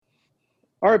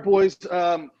All right, boys.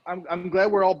 I'm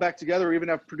glad we're all back together. We even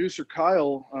have producer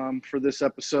Kyle for this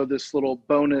episode, this little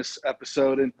bonus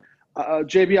episode. And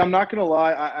JB, I'm not going to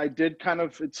lie, I did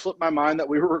it slipped my mind that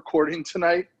we were recording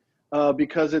tonight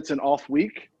because it's an off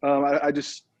week. I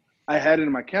had it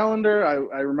in my calendar.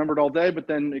 I remembered all day, but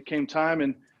then it came time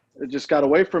and it just got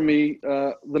away from me.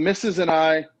 The missus and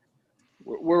I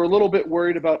were a little bit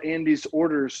worried about Andy's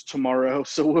orders tomorrow,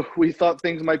 so we thought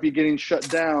things might be getting shut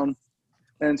down.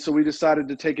 And so we decided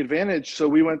to take advantage. So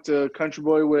we went to Country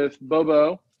Boy with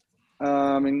Bobo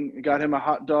and got him a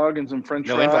hot dog and some French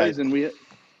fries. Invite.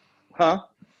 And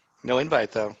No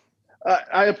invite though.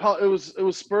 It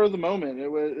was spur of the moment.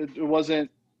 It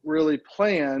wasn't really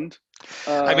planned.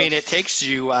 It takes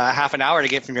you half an hour to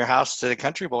get from your house to the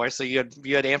Country Boy, so you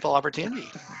had ample opportunity.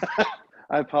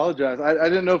 I apologize. I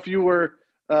didn't know if you were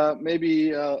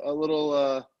maybe a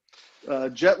little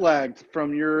jet lagged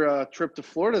from your trip to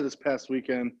Florida this past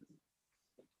weekend.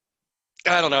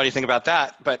 I don't know anything about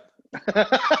that, but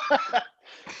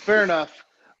fair enough.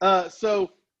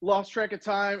 So lost track of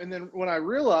time, and then when I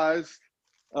realized,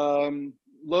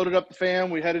 loaded up the fam,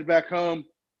 we headed back home.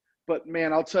 But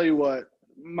man, I'll tell you what,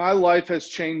 my life has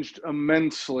changed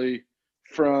immensely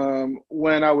from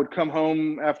when I would come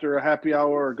home after a happy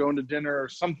hour or going to dinner or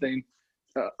something.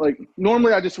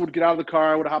 Normally I just would get out of the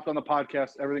car, I would have hopped on the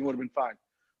podcast, everything would have been fine.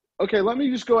 Okay, let me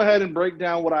just go ahead and break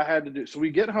down what I had to do. So we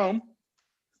get home,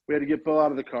 we had to get Bo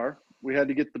out of the car, we had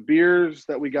to get the beers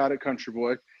that we got at Country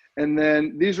Boy, and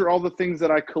then these are all the things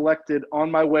that I collected on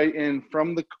my way in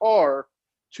from the car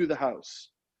to the house.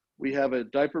 We have a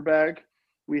diaper bag,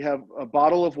 we have a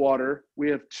bottle of water, we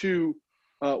have two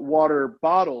water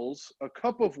bottles, a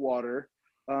cup of water,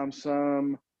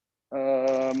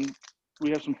 we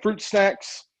have some fruit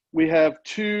snacks. We have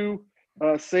two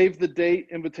save the date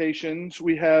invitations.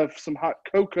 We have some hot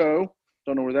cocoa.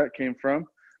 Don't know where that came from.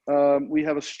 We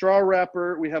have a straw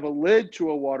wrapper. We have a lid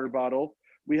to a water bottle.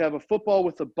 We have a football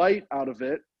with a bite out of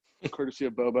it, courtesy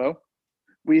of Bobo.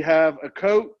 We have a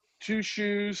coat, two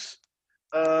shoes,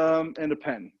 and a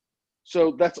pen.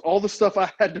 So that's all the stuff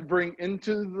I had to bring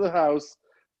into the house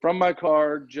from my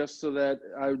car just so that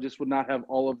I just would not have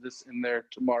all of this in there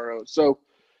tomorrow. So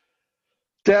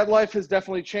dad life has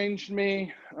definitely changed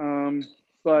me,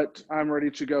 but I'm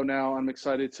ready to go now. I'm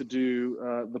excited to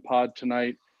do the pod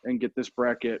tonight and get this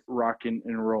bracket rocking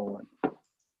and rolling.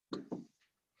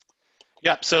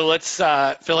 Yep, so let's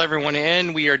fill everyone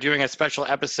in. We are doing a special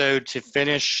episode to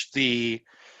finish the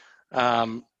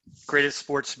greatest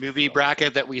sports movie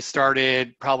bracket that we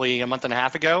started probably a month and a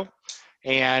half ago,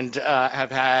 and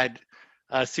have had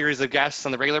a series of guests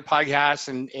on the regular podcast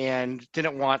and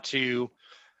didn't want to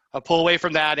pull away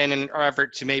from that in our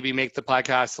effort to maybe make the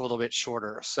podcast a little bit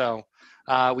shorter. So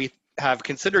we have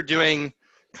considered doing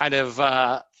kind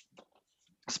of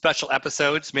special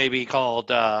episodes, maybe called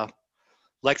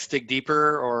Lex Dig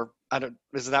Deeper, or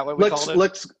isn't that what we called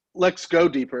it? Let's go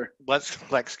deeper. Let's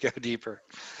go deeper.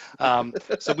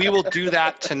 So we will do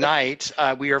that tonight.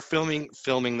 We are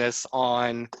filming this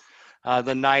on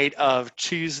the night of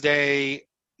Tuesday,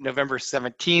 November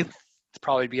 17th. It'll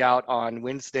probably be out on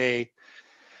Wednesday,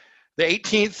 the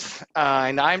 18th,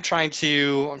 and I'm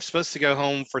supposed to go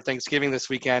home for Thanksgiving this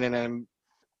weekend, and I'm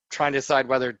trying to decide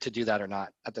whether to do that or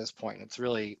not at this point. It's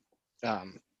really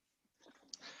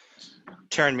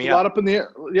tearing me up. A lot up in the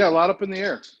air. Yeah, a lot up in the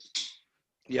air.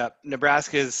 Yep.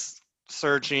 Nebraska's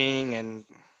surging, and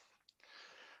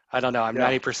I don't know. I'm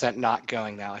 90% not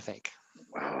going now, I think.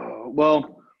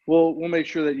 Well, we'll make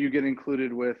sure that you get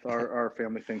included with our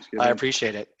family Thanksgiving. I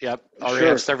appreciate it. Yep. Already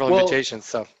have several invitations,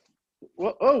 so.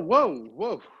 Well,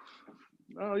 whoa.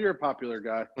 Oh, you're a popular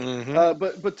guy. Mm-hmm.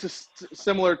 But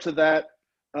similar to that,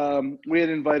 we had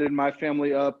invited my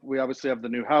family up. We obviously have the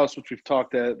new house, which we've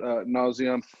talked at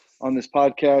nauseum on this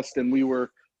podcast, and we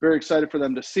were very excited for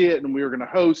them to see it, and we were going to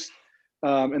host,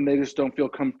 and they just don't feel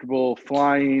comfortable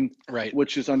flying, right?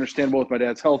 Which is understandable with my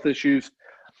dad's health issues,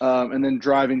 and then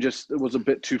driving just was a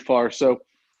bit too far. So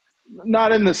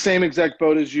not in the same exact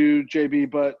boat as you,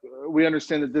 JB, but we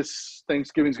understand that this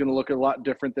Thanksgiving is going to look a lot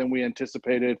different than we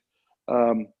anticipated.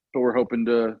 But we're hoping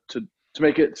to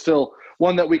make it still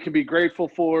one that we can be grateful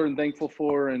for and thankful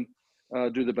for, and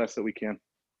do the best that we can.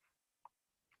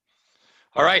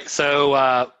 All right.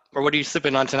 So, what are you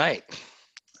sipping on tonight?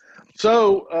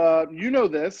 So, you know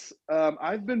this.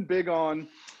 I've been big on.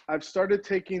 I've started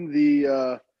taking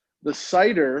the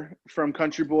cider from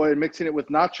Country Boy and mixing it with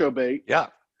nacho bait. Yeah.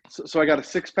 So I got a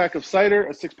 6-pack of cider,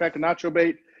 a 6-pack of nacho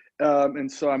bait,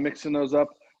 and so I'm mixing those up.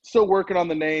 Still working on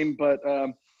the name, but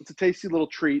it's a tasty little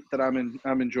treat that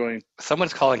I'm enjoying.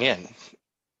 Someone's calling in.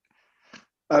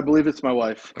 I believe it's my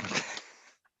wife.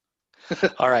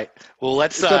 All right. Well,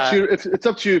 let's It's up to you. It's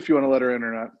up to you if you want to let her in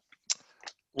or not.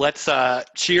 let's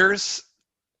cheers.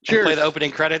 And Cheers. play the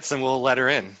opening credits, and we'll let her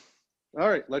in. All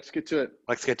right, let's get to it.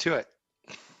 Let's get to it.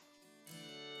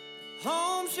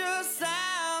 Home sure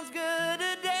sounds good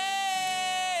today.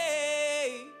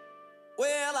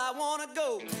 Well, I want to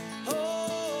go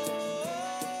home.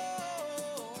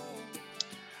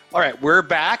 All right, we're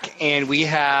back, and we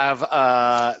have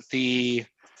the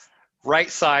right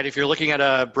side. If you're looking at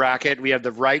a bracket, we have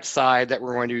the right side that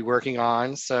we're going to be working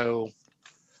on. So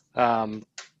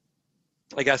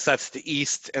I guess that's the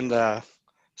east and the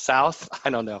south. I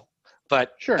don't know.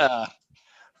 But Sure.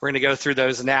 we're going to go through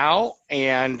those now,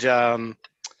 and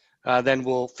then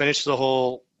we'll finish the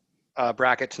whole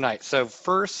bracket tonight. So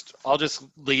first, I'll just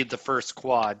lead the first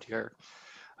quad here.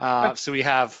 So we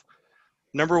have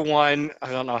number one.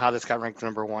 I don't know how this got ranked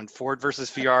number one. Ford versus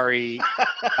Ferrari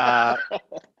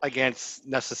against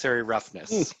Necessary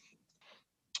Roughness.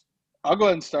 I'll go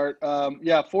ahead and start.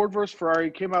 Yeah, Ford versus Ferrari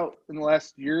came out in the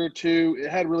last year or two. It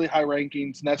had really high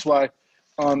rankings, and that's why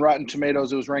on Rotten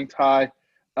Tomatoes it was ranked high.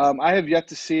 I have yet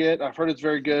to see it. I've heard it's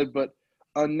very good, but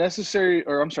Necessary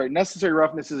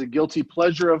Roughness is a guilty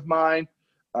pleasure of mine.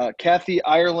 Kathy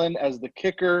Ireland as the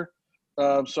kicker.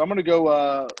 So I'm going to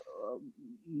go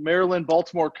Maryland,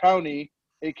 Baltimore County,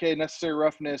 aka Necessary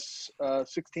Roughness,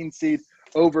 16 seed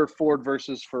over Ford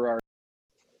versus Ferrari.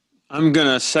 I'm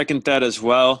gonna second that as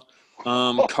well.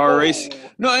 Car race.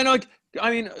 No, I know.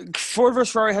 I mean, Ford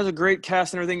vs Ferrari has a great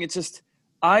cast and everything. It's just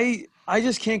I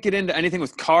just can't get into anything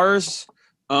with cars.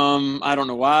 I don't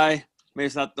know why. Maybe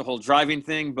it's not the whole driving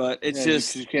thing, but it's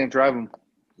just you can't drive them.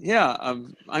 Yeah.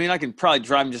 I mean, I can probably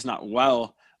drive them, just not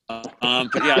well. But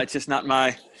yeah, it's just not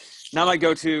my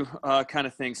go-to kind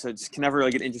of thing. So I just can never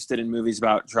really get interested in movies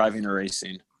about driving or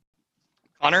racing.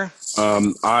 Connor?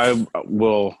 I'm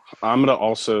gonna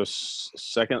also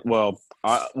second.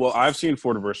 I've seen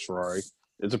Ford vs Ferrari.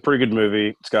 It's a pretty good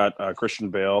movie. It's got Christian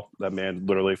Bale. That man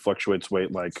literally fluctuates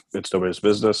weight like it's nobody's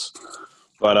business.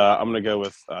 But I'm gonna go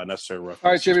with Necessary Roughness.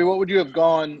 All right, JB, what would you have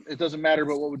gone? It doesn't matter,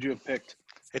 but what would you have picked?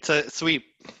 It's a sweep.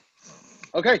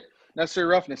 Okay, Necessary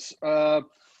Roughness.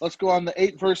 Let's go on the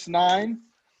 8 versus 9.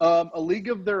 A League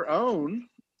of Their Own,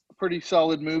 pretty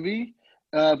solid movie,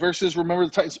 versus Remember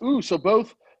the Titans. Ooh, so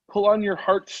both pull on your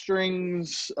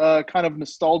heartstrings, kind of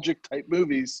nostalgic type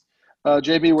movies.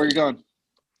 JB, where are you going?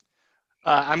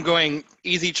 I'm going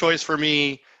easy choice for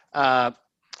me.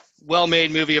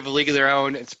 Well-made movie of A League of Their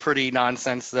Own. It's pretty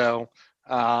nonsense, though.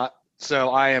 So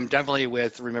I am definitely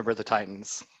with Remember the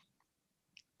Titans.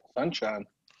 Sunshine.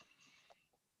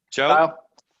 Joe? Kyle?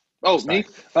 Oh, Sorry. me?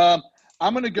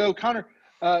 I'm going to go, Connor.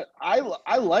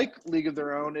 I like League of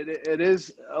Their Own. It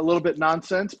is a little bit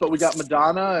nonsense, but we got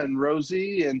Madonna and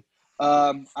Rosie, and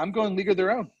I'm going League of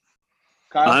Their Own.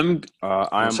 Kyle?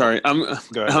 I'm sorry. I'm gonna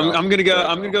go. I'm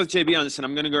gonna go with JB on this, and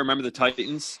I'm gonna go Remember the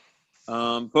Titans.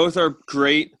 Both are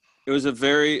great. It was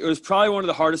probably one of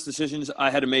the hardest decisions I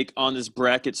had to make on this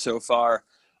bracket so far.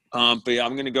 But yeah,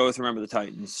 I'm gonna go with Remember the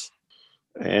Titans.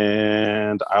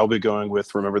 And I'll be going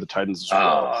with Remember the Titans as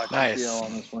well. Oh, nice.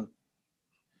 On this one.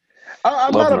 I'm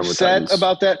Love not Remember upset Titans.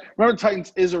 about that. Remember the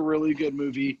Titans is a really good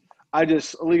movie. I'm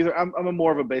a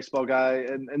more of a baseball guy,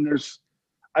 and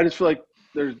I just feel like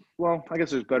I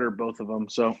guess there's better both of them.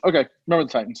 So okay, Remember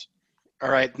the Titans.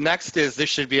 All right, next is this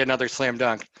should be another slam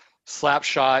dunk.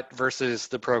 Slapshot versus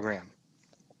The Program.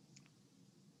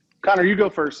 Connor, you go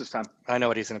first this time. I know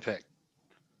what he's going to pick.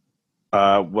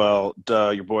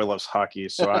 Your boy loves hockey,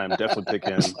 so I am definitely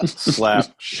picking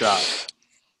Slap Shot.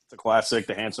 It's a classic,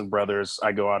 the Hanson brothers.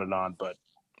 I go on and on, but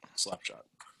Slap Shot.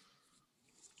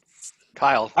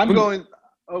 Kyle. I'm going.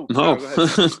 Oh, No, go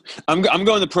ahead. I'm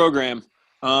going The Program,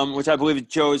 which I believe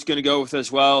Joe is going to go with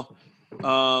as well.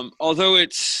 Although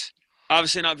it's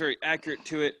obviously not very accurate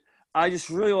to it, I just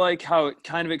really like how it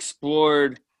kind of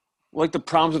explored like the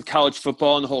problems with college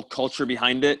football and the whole culture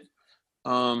behind it.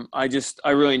 I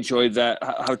really enjoyed that,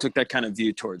 how it took that kind of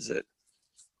view towards it.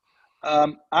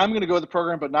 I'm going to go with The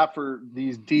Program, but not for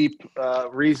these deep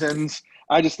reasons.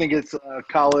 I just think it's a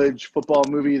college football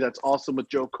movie that's awesome with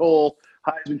Joe Cole,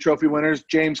 Heisman Trophy winners,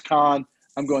 James Caan.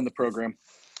 I'm going The Program.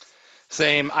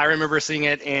 Same. I remember seeing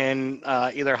it in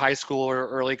either high school or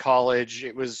early college.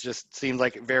 It was just seemed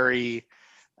like very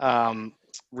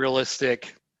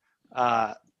realistic.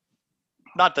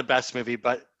 Not the best movie,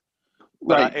 but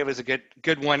Right. It was a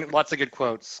good one. Lots of good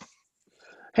quotes.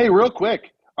 Hey, real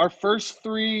quick, our first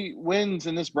 3 wins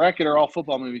in this bracket are all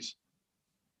football movies.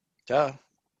 Duh.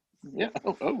 Yeah.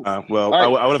 Oh. I Right.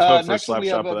 would have hoped for a Next one Slap we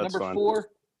Shot, have but that's number fine. 4.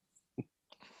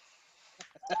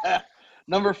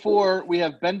 Number 4, we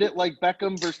have Bend It Like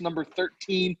Beckham versus number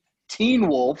 13, Teen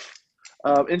Wolf.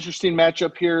 Interesting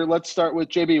matchup here. Let's start with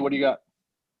JB. What do you got?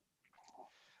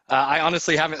 I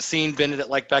honestly haven't seen Bend It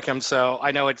Like Beckham, so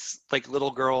I know it's like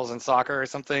little girls and soccer or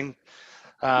something.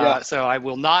 Yeah. So I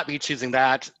will not be choosing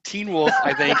that. Teen Wolf,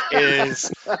 I think,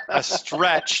 is a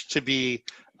stretch to be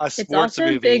a It's sports also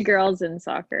movie. big girls in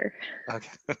soccer.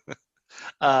 Okay.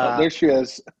 There she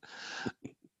is.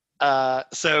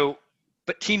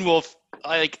 But Teen Wolf,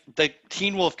 like the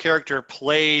Teen Wolf character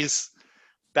plays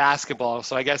basketball,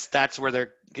 so I guess that's where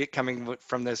they're coming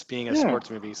from this being a sports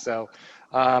movie. So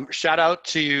shout out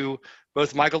to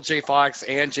both Michael J. Fox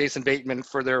and Jason Bateman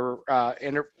for their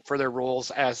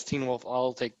roles as Teen Wolf.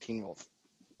 I'll take Teen Wolf.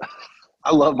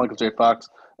 I love Michael J. Fox.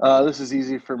 This is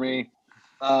easy for me.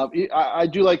 I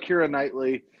do like Keira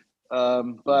Knightley,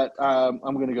 but I'm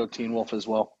going to go Teen Wolf as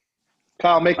well.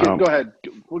 Kyle, make it. Go ahead.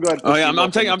 We'll go ahead. Oh yeah,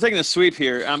 I'm taking the sweep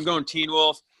here. I'm going Teen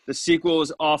Wolf. The sequel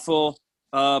was awful,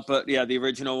 but yeah, the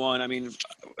original one. I mean,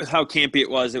 how campy it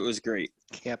was great.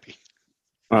 Campy.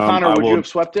 Connor, would you have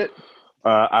swept it?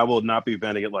 I will not be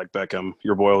bending it like Beckham.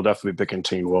 Your boy will definitely be picking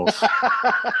Teen Wolf.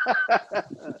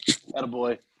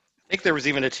 Attaboy. I think there was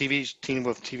even a Teen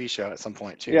Wolf TV show at some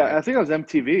point too. Yeah, right? I think it was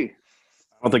MTV. I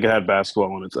don't think it had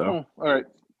basketball in it though. Oh, all right.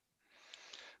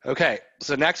 Okay,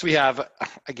 so next we have,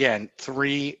 again,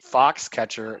 3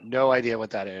 Foxcatcher, no idea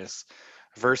what that is,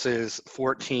 versus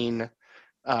 14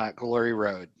 Glory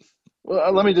Road.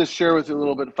 Well, let me just share with you a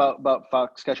little bit about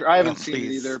Foxcatcher. I haven't seen it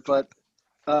please. either, but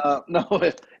no,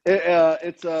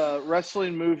 it's a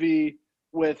wrestling movie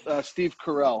with Steve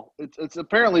Carell. It's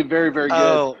apparently very, very good.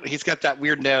 Oh, he's got that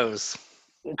weird nose.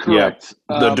 Correct.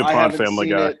 Yeah, the I DuPont haven't Family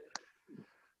seen guy. it,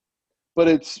 but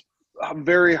it's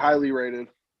very highly rated.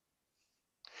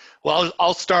 Well,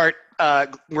 I'll start.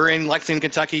 We're in Lexington,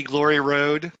 Kentucky. Glory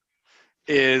Road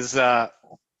is, I'm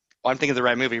thinking of the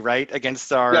right movie, right?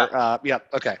 Against our,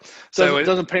 okay. So it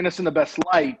doesn't paint us in the best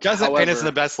light. Doesn't paint us in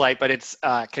the best light, but it's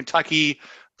Kentucky,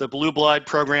 the Blue Blood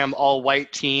program,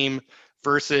 all-white team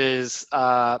versus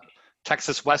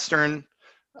Texas Western,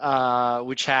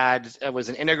 which was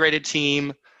an integrated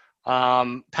team.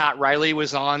 Pat Riley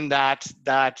was on that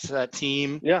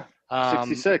team. Yeah.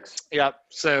 66. Yeah,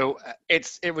 so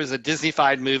it was a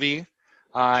Disney-fied movie.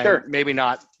 Sure. Maybe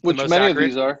not Which the most many accurate. of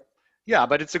these are. Yeah,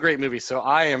 but it's a great movie. So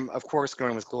I am, of course,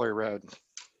 going with Glory Road.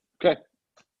 Okay.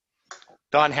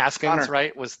 Don Haskins, Connor.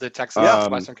 right, was the Texas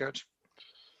Western coach.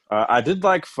 I did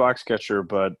like Foxcatcher,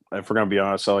 but if we're gonna be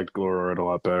honest, I liked Glory Road a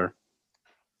lot better.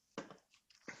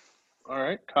 All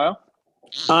right, Kyle.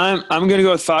 I'm gonna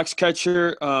go with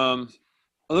Foxcatcher.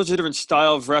 Those are a different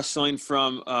style of wrestling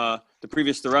from the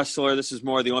previous The Wrestler. This is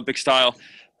more the Olympic style.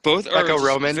 Both are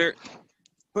Greco-Roman.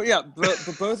 But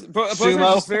both are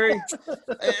just very,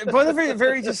 both are very,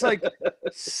 very just like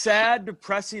sad,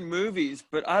 depressing movies.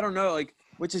 But I don't know, like,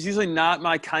 which is usually not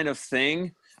my kind of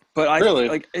thing. But I Really?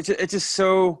 like it's just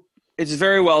so it's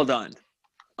very well done.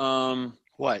 What?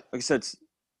 Like I said, it's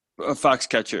a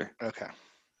Foxcatcher. Okay.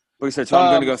 Like I said, so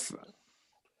I'm going to go.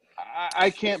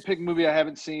 I can't pick a movie I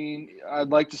haven't seen. I'd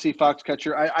like to see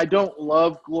Foxcatcher. I don't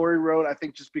love Glory Road, I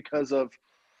think just because of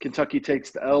Kentucky takes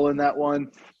the L in that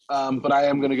one. But I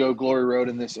am going to go Glory Road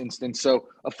in this instance. So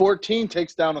a 14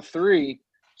 takes down a 3.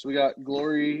 So we got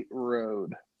Glory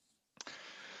Road.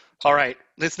 All right.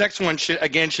 This next one should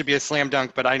be a slam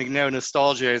dunk, but I know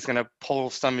nostalgia is going to pull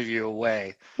some of you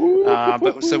away.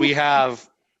 So we have,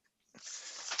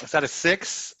 is that a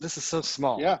 6? This is so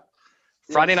small. Yeah.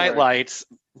 Friday Night Lights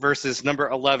versus number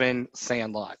 11,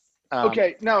 Sandlot.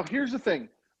 Okay, now here's the thing.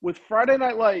 With Friday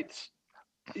Night Lights,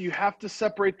 you have to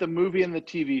separate the movie and the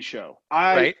TV show.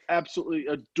 I absolutely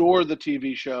adore the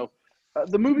TV show.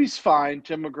 The movie's fine.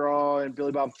 Tim McGraw and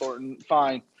Billy Bob Thornton,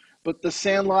 fine. But The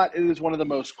Sandlot, it is one of the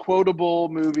most quotable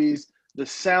movies. The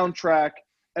soundtrack,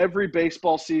 every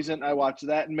baseball season, I watch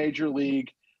that in Major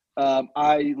League.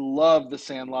 I love The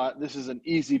Sandlot. This is an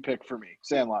easy pick for me,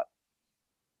 Sandlot.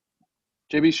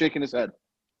 JB's shaking his head.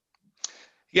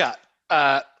 Yeah.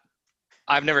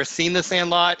 I've never seen The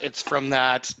Sandlot. It's from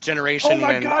that generation Oh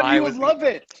my when God, you would love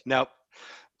it. Nope.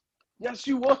 Yes,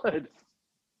 you would.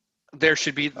 There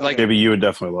should be like Maybe you would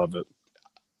definitely love it.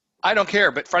 I don't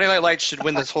care, but Friday Night Lights should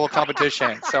win this whole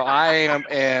competition. So I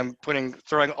am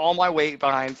throwing all my weight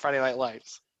behind Friday Night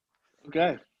Lights.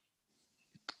 Okay.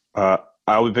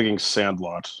 I'll be picking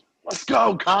Sandlot. Let's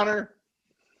go, Connor.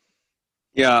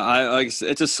 Yeah, it's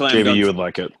a slam JB, dunk. you would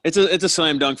like it. It's a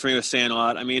slam dunk for me with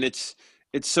Sandlot. I mean, it's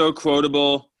so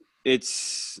quotable.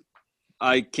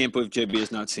 I can't believe JB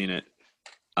has not seen it.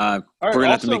 All right, we're gonna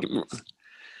have to make it more.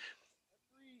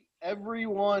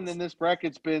 Everyone in this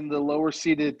bracket's been the lower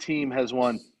seeded team has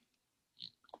won.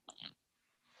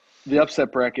 The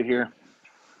upset bracket here.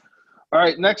 All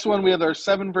right, next one we have our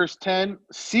 7 versus 10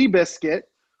 Seabiscuit,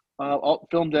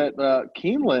 filmed at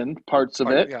Keeneland, parts of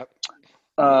it, Yeah.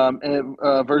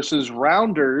 versus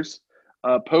Rounders,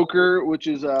 poker, which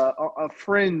is a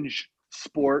fringe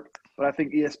sport, but I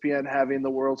think ESPN having the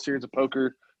World Series of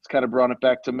Poker has kind of brought it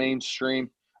back to mainstream.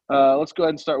 Let's go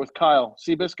ahead and start with Kyle.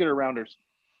 Seabiscuit or Rounders?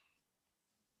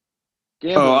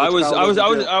 Gamble, Oh, which Kyle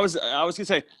doesn't do. I was gonna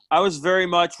say I was very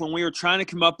much when we were trying to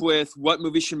come up with what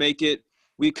movie should make it.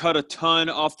 We cut a ton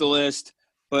off the list,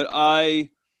 but I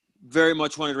very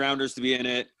much wanted Rounders to be in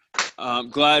it.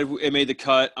 Glad it made the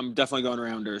cut. I'm definitely going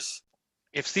Rounders.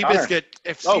 If Seabiscuit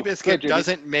JB.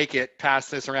 doesn't make it past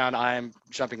this round, I am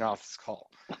jumping off this call.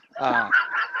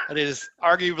 It is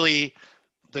arguably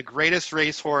the greatest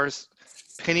racehorse.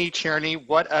 Penny Charney,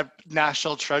 what a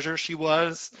national treasure she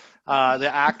was. The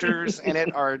actors in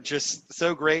it are just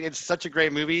so great. It's such a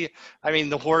great movie. I mean,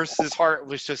 the horse's heart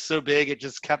was just so big, it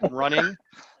just kept running.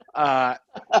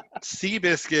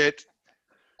 Seabiscuit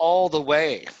all the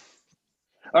way.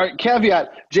 All right,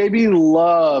 caveat. JB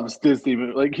loves Disney.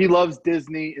 Like, he loves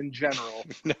Disney in general.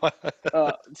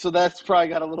 So that's probably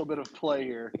got a little bit of play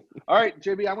here. All right,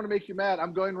 JB, I'm going to make you mad.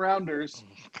 I'm going Rounders.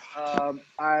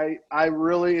 I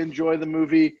really enjoy the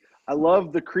movie. I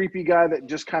love the creepy guy that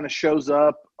just kind of shows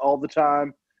up all the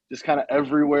time, just kind of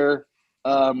everywhere.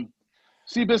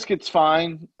 Seabiscuit's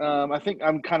fine. I think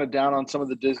I'm kind of down on some of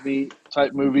the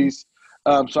Disney-type movies.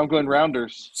 So I'm going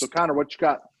Rounders. So, Connor, what you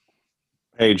got?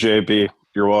 Hey, JB,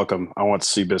 you're welcome. I want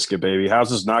Seabiscuit, baby. How's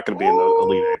this not going to be in the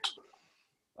Elite Eight?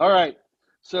 All right.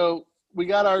 So we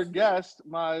got our guest,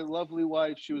 my lovely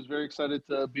wife. She was very excited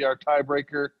to be our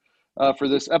tiebreaker for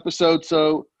this episode.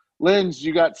 So, Linz,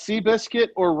 you got Seabiscuit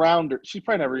or Rounders? She's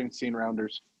probably never even seen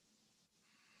Rounders.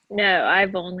 No,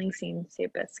 I've only seen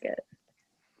Seabiscuit.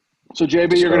 So,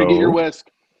 JB, you're going to get your whisk.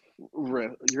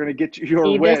 You're going to get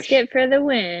your wish. Seabiscuit for the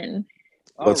win.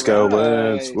 Let's go,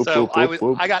 Linz. Whoop, So whoop, whoop,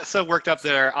 whoop. I got so worked up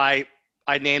there. I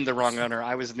named the wrong owner.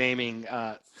 I was naming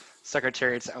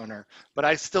Secretariat's owner, but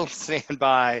I still stand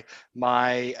by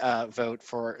my vote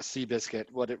for Seabiscuit.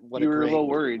 You were a little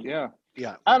worried, yeah.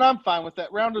 And I'm fine with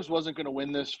that. Rounders wasn't going to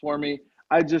win this for me.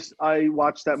 I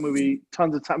watched that movie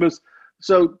tons of times.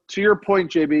 So to your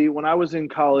point, JB, when I was in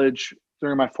college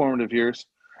during my formative years,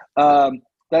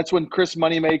 that's when Chris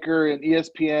Moneymaker and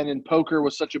ESPN and poker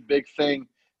was such a big thing.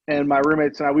 And my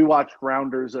roommates and I, we watched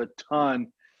Rounders a ton.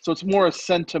 So it's more a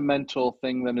sentimental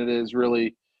thing than it is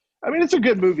really. I mean, it's a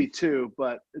good movie too,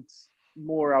 but it's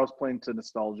more I was playing to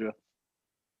nostalgia.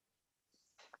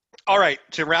 All right,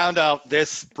 to round out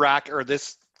this bracket or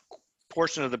this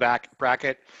portion of the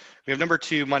bracket, we have number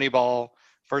 2 Moneyball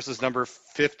versus number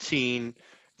 15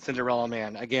 Cinderella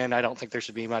Man. Again, I don't think there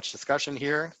should be much discussion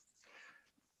here.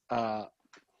 My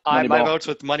vote's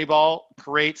with Moneyball.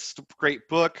 Great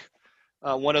book.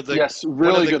 One of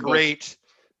the great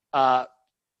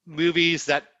movies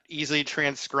that easily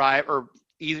transcribe, or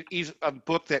a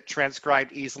book that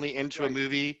transcribed easily into a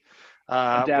movie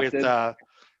with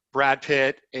Brad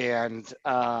Pitt and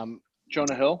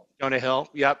Jonah Hill.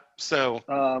 Yep. So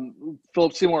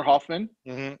Philip Seymour Hoffman.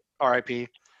 Mm-hmm. R.I.P.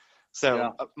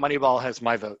 So Moneyball has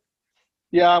my vote.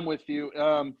 Yeah, I'm with you.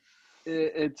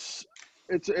 It's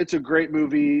a great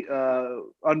movie.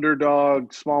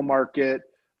 Underdog, small market.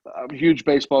 I'm a huge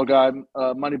baseball guy.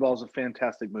 Moneyball is a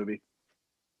fantastic movie.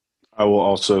 I will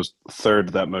also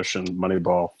third that motion,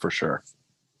 Moneyball, for sure.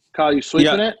 Kyle, you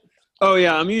sweeping it? Oh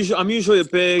yeah, I'm usually a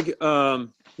big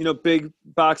big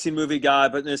boxing movie guy,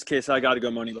 but in this case, I got to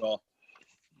go Moneyball.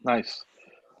 Nice.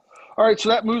 All right, so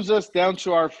that moves us down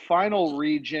to our final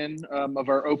region of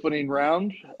our opening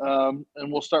round, and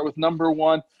we'll start with number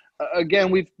 1.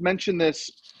 Again, we've mentioned this.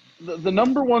 The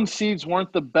number 1 seeds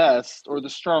weren't the best or the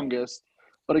strongest,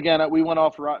 but again, we went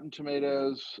off Rotten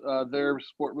Tomatoes, their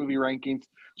sport movie rankings.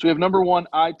 So we have number 1,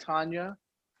 I, Tonya,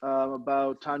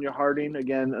 about Tonya Harding.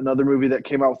 Again, another movie that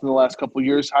came out within the last couple of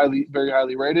years, very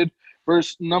highly rated.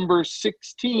 Versus number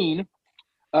 16,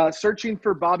 Searching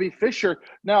for Bobby Fischer.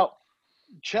 Now,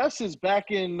 chess is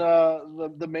back in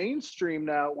the mainstream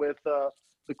now with the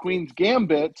Queen's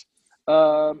Gambit.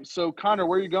 So, Connor,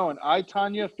 where are you going? I,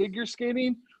 Tonya, figure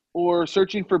skating, or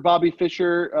Searching for Bobby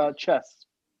Fischer, chess?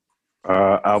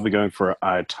 I'll be going for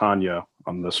I, Tonya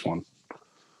on this one.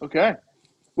 Okay.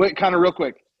 Wait, Connor, real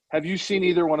quick. Have you seen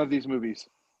either one of these movies?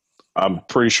 I'm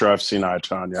pretty sure I've seen I,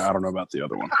 Tonya. I don't know about the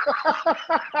other one.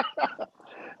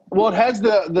 Well, it has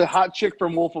the hot chick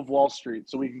from Wolf of Wall Street,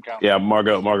 so we can count. Yeah,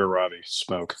 Margot Robbie,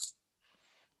 Smoke.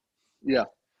 Yeah.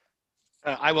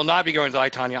 I will not be going to I,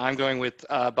 Tonya. I'm going with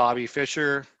Bobby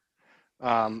Fischer.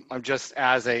 I'm just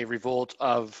as a revolt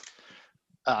of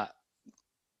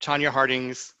Tonya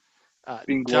Harding's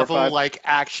Being glorified. devil-like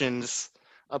actions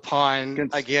upon,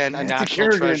 Against again, a Nancy national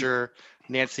Kerrigan. treasure,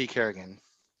 Nancy Kerrigan.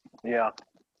 Yeah.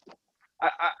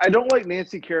 I don't like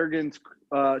Nancy Kerrigan's.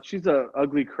 She's a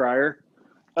ugly crier.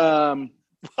 Well,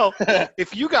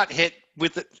 if you got hit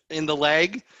in the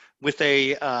leg with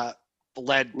a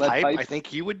lead pipe, pipe? I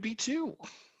think you would be too.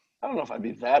 I don't know if I'd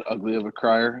be that ugly of a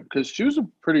crier because she was a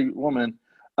pretty woman.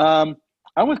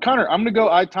 I'm with Connor. I'm gonna go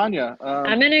I, Tanya.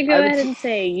 I'm gonna go ahead and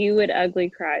say you would ugly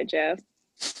cry, Joe.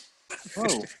 Whoa.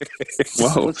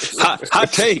 Whoa.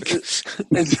 Hot take.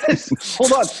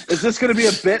 Hold on. Is this going to be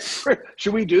a bit?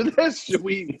 Should we do this? Should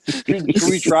we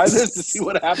try this to see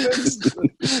what happens?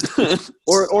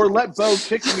 or let Bo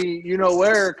kick me, you know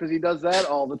where, because he does that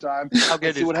all the time. How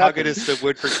good is the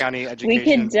Woodford County Education?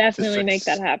 We could definitely make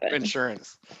District's that happen.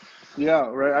 Insurance. Yeah,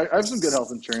 right. I have some good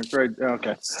health insurance, right?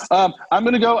 Okay. I'm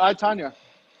going to go I, Tanya.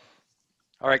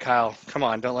 All right, Kyle. Come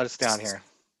on. Don't let us down here.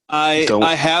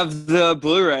 I have the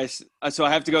Blu-ray, so I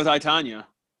have to go with I, Tanya.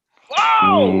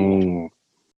 Whoa!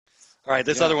 All right,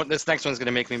 this next one's going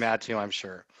to make me mad too, I'm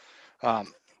sure. I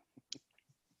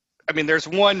mean, there's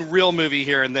one real movie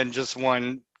here and then just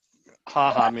one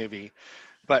ha-ha movie.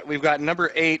 But we've got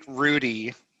number 8,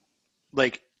 Rudy,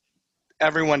 like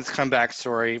everyone's comeback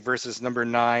story, versus number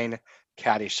 9,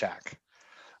 Caddyshack.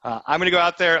 I'm going to go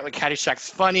out there. Like, Caddyshack's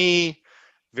funny,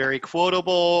 very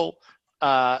quotable,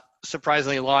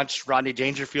 surprisingly launched Rodney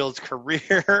Dangerfield's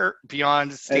career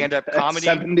beyond stand-up comedy.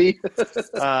 70.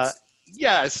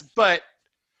 Yes, but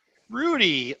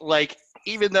Rudy, like,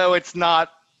 even though it's not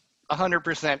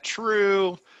 100%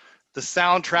 true, the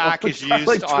soundtrack is used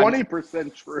like on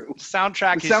 20% true. The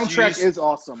soundtrack is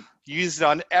awesome. Used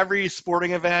on every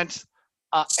sporting event.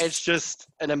 It's just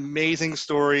an amazing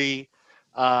story.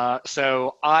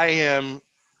 So I am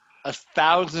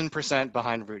 1,000%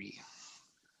 behind Rudy.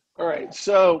 All right,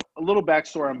 so a little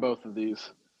backstory on both of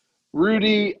these.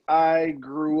 Rudy, I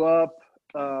grew up.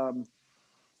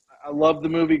 I loved the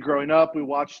movie growing up. We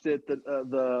watched it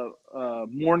the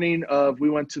morning of.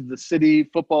 We went to the city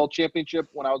football championship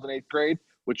when I was in 8th grade,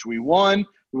 which we won.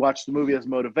 We watched the movie as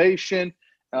motivation.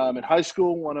 In high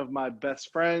school, one of my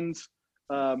best friends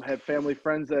had family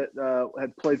friends that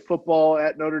had played football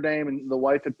at Notre Dame, and the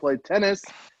wife had played tennis,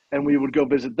 and we would go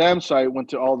visit them. So I went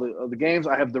to all the games.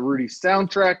 I have the Rudy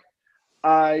soundtrack.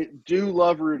 I do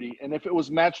love Rudy, and if it was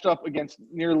matched up against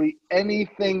nearly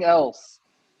anything else,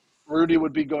 Rudy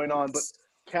would be going on. But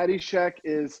Caddyshack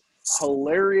is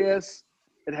hilarious.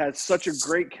 It has such a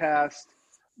great cast.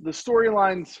 The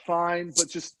storyline's fine, but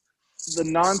just the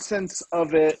nonsense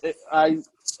of it, I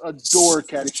adore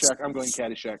Caddyshack. I'm going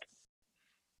Caddyshack.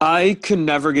 I could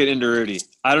never get into Rudy.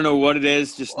 I don't know what it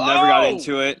is, just never got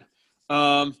into it.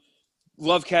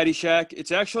 Love Caddyshack.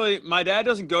 It's actually, my dad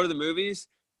doesn't go to the movies,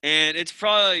 and it's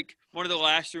probably like one of the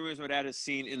last 3 movies my dad has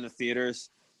seen in the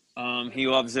theaters. He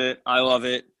loves it. I love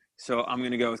it. So I'm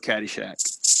going to go with Caddyshack.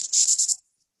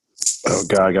 Oh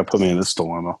God, I got to put me in this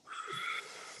dilemma.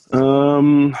 If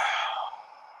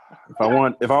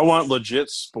I want legit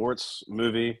sports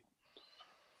movie,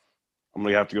 I'm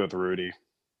gonna have to go with Rudy.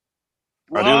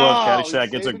 I do love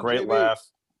Caddyshack. It's a great laugh,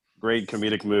 great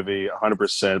comedic movie,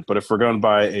 100%. But if we're going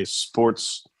by a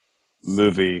sports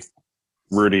movie,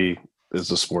 Rudy is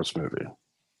the sports movie.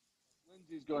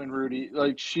 Lindsay's going Rudy.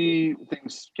 Like, she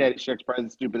thinks Caddyshack's probably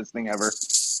the stupidest thing ever.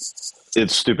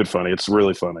 It's stupid funny. It's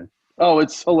really funny. Oh,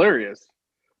 it's hilarious.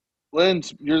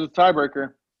 Linz, you're the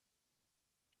tiebreaker.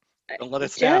 Don't let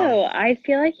us down. Joe, I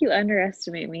feel like you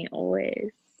underestimate me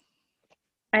always.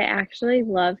 I actually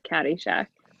love Caddyshack.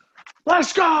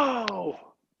 Let's go!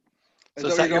 So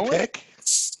is that your pick?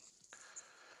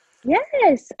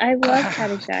 Yes, I love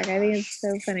Caddyshack. I think it's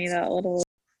so funny, that little...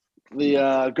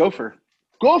 The gopher.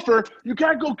 Gopher? You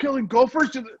can't go killing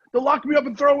gophers. They'll lock me up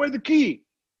and throw away the key.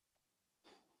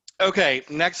 Okay,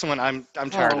 next one. I'm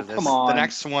tired of this. Come on. The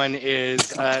next one is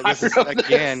this is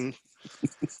again.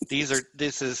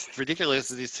 This is ridiculous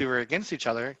that these two are against each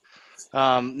other.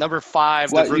 Number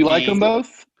 5. What, the rookie, you like them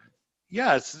both?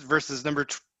 Yes, versus number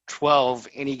 12,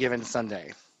 Any Given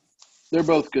Sunday. They're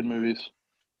both good movies.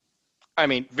 I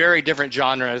mean, very different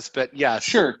genres, but yes.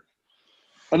 Sure.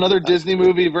 Another Disney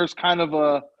movie versus kind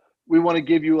of we want to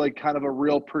give you like kind of a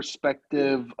real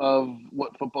perspective of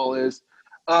what football is.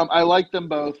 I like them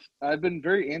both. I've been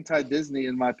very anti-Disney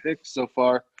in my picks so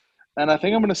far, and I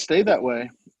think I'm going to stay that way.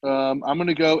 I'm going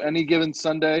to go Any Given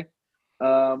Sunday.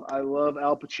 I love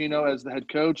Al Pacino as the head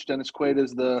coach. Dennis Quaid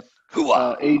as the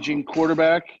aging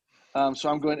quarterback. So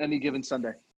I'm going Any Given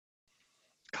Sunday.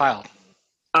 Kyle.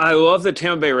 I love the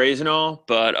Tampa Bay Rays and all,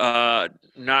 but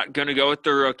not going to go with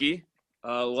the rookie.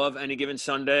 Love Any Given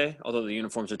Sunday, although the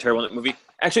uniforms are terrible in that movie.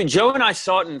 Actually, Joe and I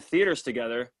saw it in theaters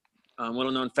together.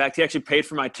 Little known fact: he actually paid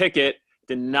for my ticket.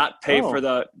 Did not pay for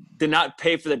the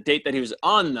date that he was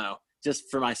on though.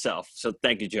 Just for myself. So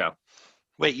thank you, Joe.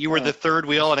 Wait, you were the third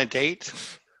wheel on a date?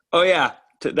 Oh yeah,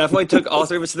 definitely took all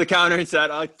three of us to the counter and said,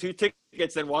 "2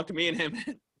 tickets," and walked me and him.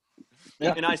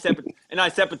 Yeah. And I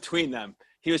sat between them.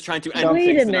 He was trying to end Wait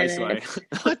things a the nice way. minute.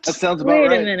 That sounds about Wait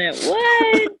right. a minute.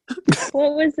 What?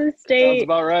 What was the Sounds state?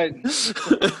 about right.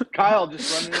 Kyle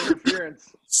just running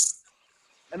interference.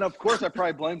 And of course, I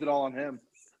probably blamed it all on him.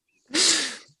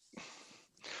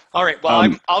 All right.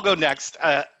 Well, I'll go next.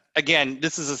 Again,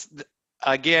 this is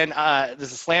a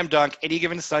slam dunk. Any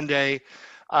Given Sunday,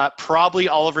 probably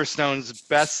Oliver Stone's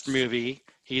best movie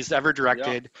he's ever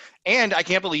directed. Yeah. And I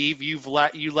can't believe you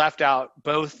left out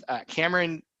both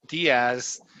Cameron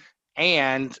Diaz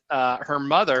and her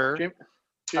mother, Jamie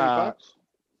Foxx.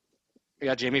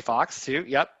 Yeah, Jamie Foxx too.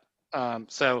 Yep.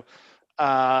 So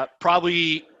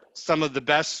probably some of the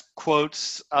best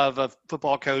quotes of a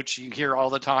football coach you hear all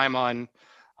the time on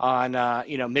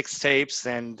mixtapes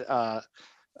and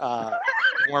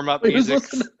warm up music.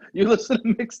 You listen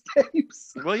to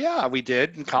mixtapes? Well, yeah, we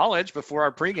did in college before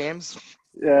our pre-games.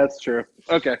 Yeah, that's true.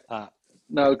 Okay.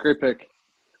 No, great pick.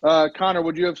 Connor,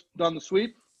 would you have done the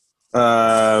sweep?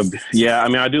 Yeah, I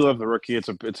mean, I do love The Rookie. It's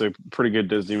a pretty good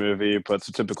Disney movie, but it's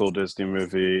a typical Disney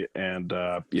movie. And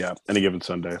yeah, Any Given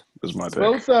Sunday is my pick.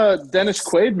 Both Dennis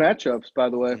Quaid matchups, by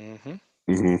the way. Mm-hmm.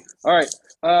 Mm-hmm. All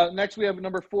right. Next, we have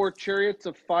number 4, Chariots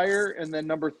of Fire, and then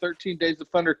number 13, Days of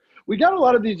Thunder. We got a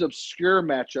lot of these obscure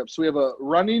matchups. We have a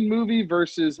running movie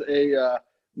versus a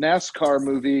NASCAR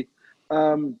movie.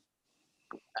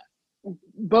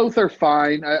 Both are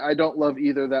fine. I don't love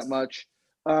either that much.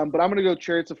 But I'm going to go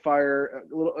Chariots of Fire.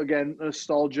 A little, again,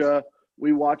 nostalgia.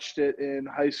 We watched it in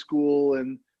high school,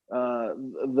 and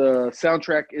the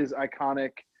soundtrack is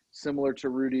iconic, similar to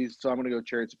Rudy's. So I'm going to go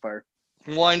Chariots of Fire.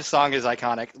 One song is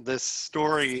iconic. This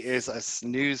story is a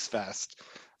snooze fest.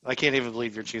 I can't even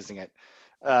believe you're choosing it.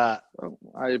 I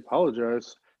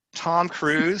apologize. Tom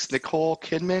Cruise, Nicole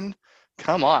Kidman.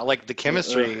 Come on, like the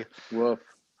chemistry. Woof.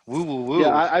 Woo, woo, woo.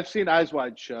 Yeah, I've seen Eyes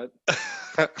Wide Shut.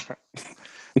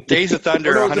 Days of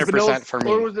Thunder, 100% for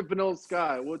me. Or was it Vanilla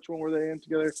Sky? Which one were they in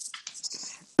together?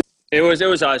 It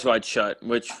was Eyes Wide Shut,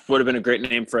 which would have been a great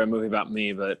name for a movie about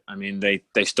me, but I mean they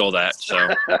stole that. So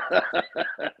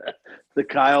the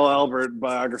Kyle Albert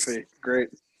biography, great,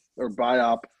 or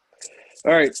biop.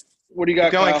 All right, what do you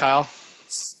got? Keep going, Kyle.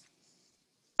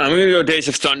 I'm gonna go Days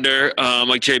of Thunder.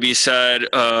 Like JB said,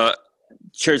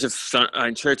 Chariots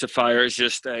of Fire is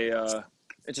just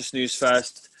it's a snooze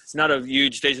fest. Not a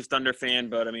huge Days of Thunder fan,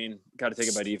 but I mean, got to take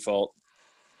it by default.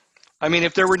 I mean,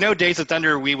 if there were no Days of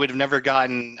Thunder, we would have never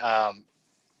gotten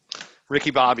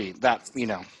Ricky Bobby. That,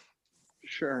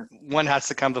 sure, one has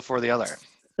to come before the other.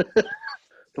 Don't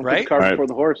right? put the cart before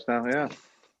the horse now, yeah.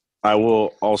 I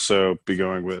will also be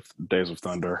going with Days of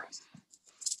Thunder.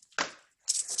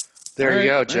 There you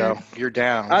go, Joe. You're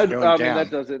down. I down. mean,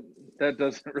 that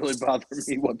doesn't really bother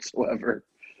me whatsoever.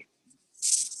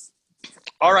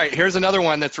 All right, here's another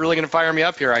one that's really going to fire me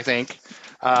up here, I think.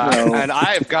 No. And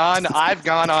I've gone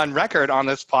on record on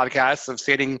this podcast of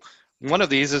stating one of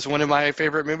these is one of my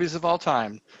favorite movies of all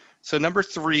time. So number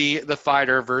 3, The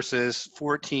Fighter versus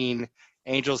 14,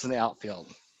 Angels in the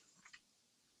Outfield.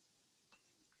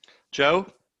 Joe?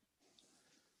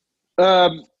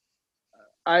 I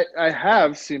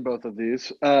have seen both of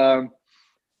these.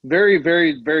 Very,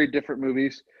 very, very different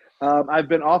movies. I've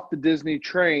been off the Disney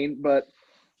train, but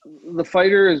The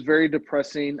Fighter is very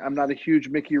depressing. I'm not a huge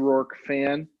Mickey Rourke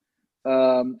fan.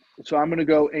 So I'm going to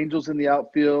go Angels in the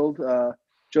Outfield.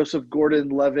 Joseph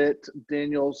Gordon-Levitt,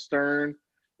 Daniel Stern,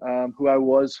 who I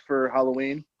was for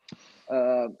Halloween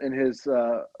in his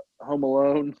Home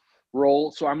Alone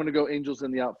role. So I'm going to go Angels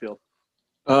in the Outfield.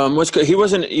 He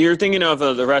wasn't. You're thinking of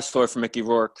The Wrestler from Mickey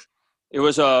Rourke. It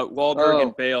was Wahlberg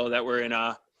and Bale that were in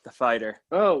The Fighter.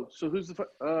 Oh, so who's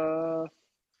the?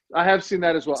 I have seen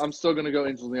that as well. I'm still going to go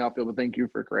Angels in the Outfield, but thank you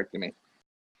for correcting me.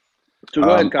 So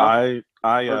go ahead, Kyle.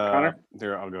 Connor?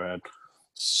 Here, I'll go ahead.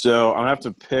 So I'm gonna have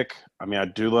to pick. I mean, I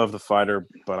do love The Fighter,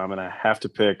 but I'm gonna have to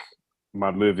pick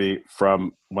my movie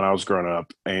from when I was growing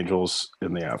up, Angels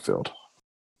in the Outfield.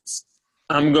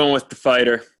 I'm going with The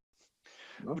Fighter.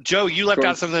 Joe, you left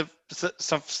out some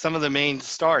of the main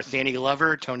stars: Danny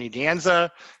Glover, Tony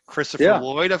Danza, Christopher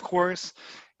Lloyd, of course,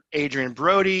 Adrian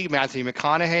Brody, Matthew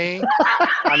McConaughey.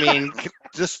 I mean,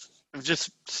 just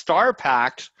star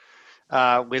packed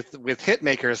with hit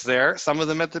makers there. Some of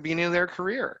them at the beginning of their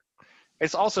career.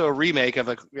 It's also a remake of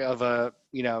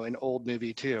an old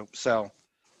movie too. So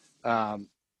glad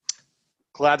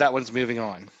that one's moving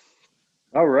on.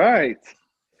 All right.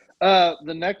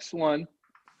 The next one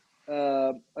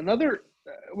Another.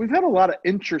 We've had a lot of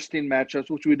interesting matchups,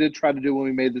 which we did try to do when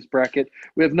we made this bracket.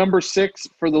 We have number 6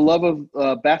 for the love of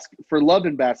for love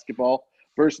in basketball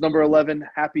versus number 11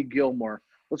 Happy Gilmore.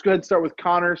 Let's go ahead and start with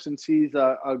Connor since he's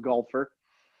a golfer.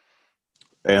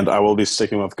 And I will be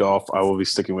sticking with golf. I will be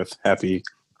sticking with Happy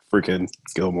freaking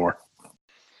Gilmore.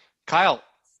 Kyle.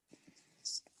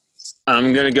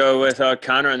 I'm gonna go with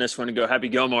Connor on this one and go Happy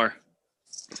Gilmore.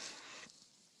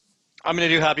 I'm going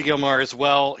to do Happy Gilmore as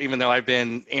well, even though I've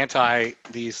been anti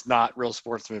these not real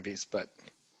sports movies. But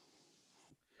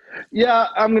yeah,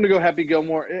 I'm going to go Happy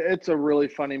Gilmore. It's a really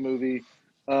funny movie,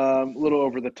 a little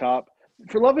over the top.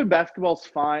 For Love and Basketball's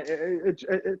fine.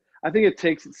 I think it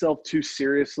takes itself too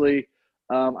seriously.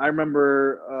 I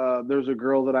remember there was a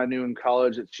girl that I knew in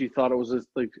college that she thought it was this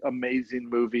like amazing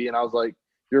movie, and I was like,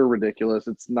 "You're ridiculous.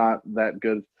 It's not that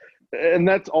good." And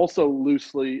that's also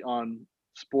loosely on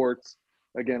sports.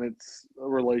 Again, it's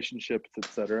relationships,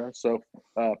 etc. So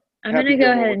I'm going to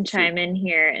go ahead and chime in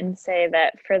here and say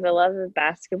that For the Love of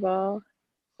Basketball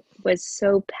was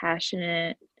so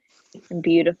passionate and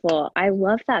beautiful. I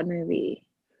love that movie.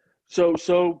 So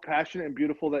passionate and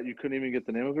beautiful that you couldn't even get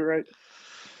the name of it right?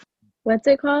 What's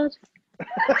it called?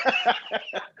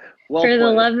 Well For played. the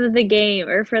Love of the Game,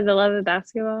 or For the Love of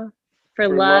Basketball? For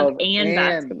love and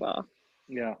basketball.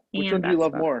 Yeah. Which one do you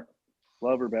love basketball. more?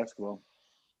 Love or basketball?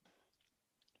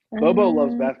 Bobo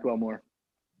loves basketball more.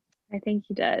 I think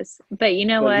he does. But you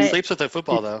know But what? he sleeps with the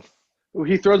football, though.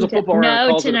 He throws a football around and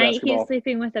No, calls it a tonight basketball. he's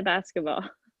sleeping with a basketball.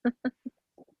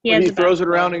 He throws it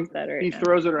around and right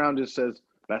throws it around and just says,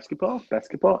 basketball,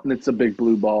 and it's a big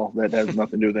blue ball that has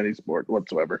nothing to do with any sport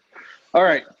whatsoever. All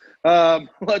right,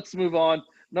 let's move on.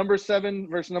 Number 7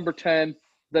 versus number 10,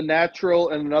 The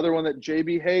Natural, and another one that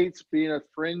JB hates, being a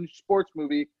fringe sports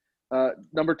movie,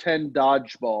 number 10,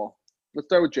 Dodgeball. Let's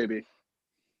start with JB.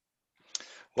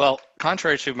 Well,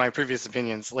 contrary to my previous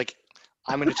opinions, like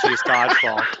I'm going to choose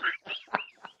Dodgeball.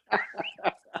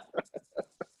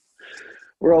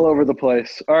 We're all over the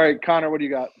place. All right, Connor, what do you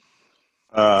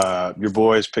got? Your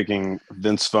boy's picking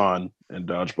Vince Vaughn and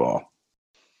Dodgeball.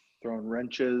 Throwing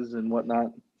wrenches and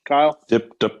whatnot. Kyle?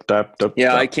 Dip, dip, dap, dip.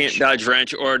 Yeah, dip. I can't dodge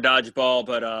wrench or dodgeball,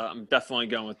 but I'm definitely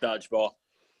going with dodgeball.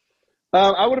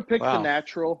 I would have picked Wow. The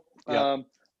Natural. Yeah.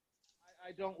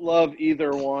 I don't love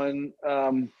either one,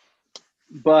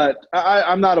 but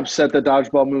I'm not upset that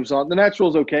Dodgeball moves on. The Natural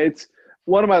is okay. It's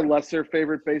one of my lesser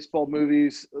favorite baseball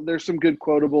movies. There's some good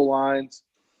quotable lines,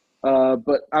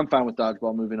 but I'm fine with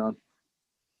Dodgeball moving on.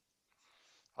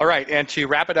 All right, and to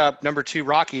wrap it up, number 2,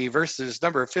 Rocky versus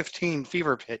number 15,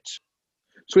 Fever Pitch.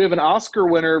 So we have an Oscar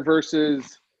winner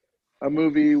versus a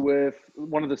movie with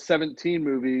one of the 17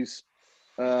 movies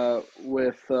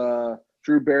with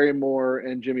Drew Barrymore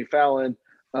and Jimmy Fallon.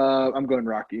 I'm going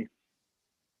Rocky.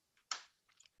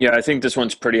 Yeah, I think this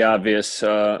one's pretty obvious.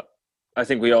 I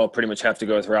think we all pretty much have to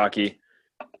go with Rocky.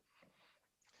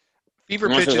 Fever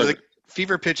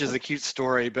Pitch is a cute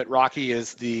story, but Rocky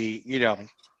is the,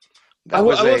 that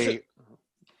was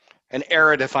an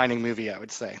era-defining movie, I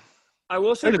would say. I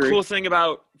will say the cool thing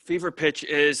about Fever Pitch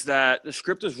is that the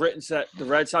script was written so that the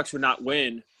Red Sox would not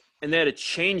win, and they had to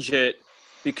change it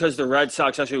because the Red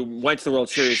Sox actually went to the World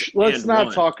Series. Let's not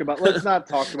won. talk about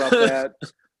that.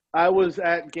 I was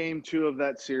at game 2 of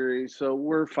that series, so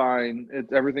we're fine.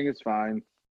 Everything is fine.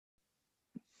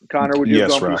 Connor, would you have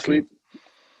gone for the sweep?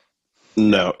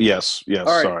 No. Yes. Right.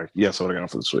 Sorry. Yes, I would have gone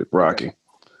for the sweep. Rocky. Okay.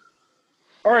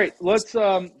 All right, let's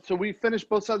so we finished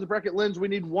both sides of the bracket. Linz, we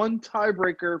need one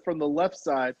tiebreaker from the left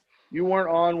side. You weren't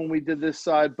on when we did this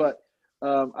side, but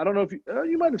I don't know if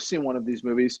you might have seen one of these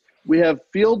movies. We have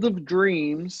Field of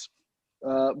Dreams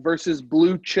versus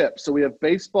Blue Chips. So we have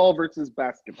baseball versus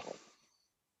basketball.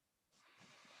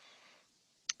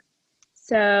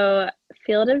 So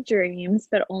Field of Dreams,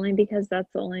 but only because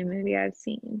that's the only movie I've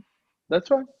seen. That's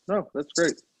fine. No, that's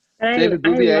great. But David I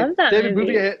Bouvier. love that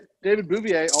movie. David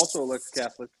Bouvier, also a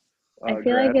Catholic. I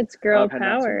feel like it's girl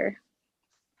power.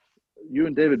 You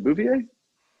and David Bouvier?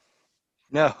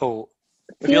 No.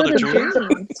 Field of Dreams.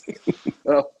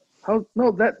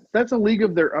 That's a league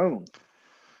of their own.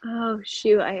 Oh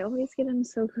shoot! I always get them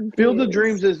so confused. Field of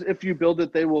Dreams is If You Build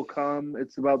It, They Will Come.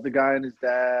 It's about the guy and his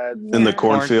dad in the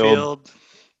cornfield.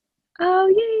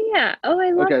 Oh yeah. Oh,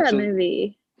 I love that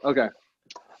movie. Okay.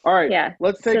 All right. Yeah.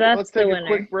 Let's take a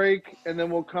quick break, and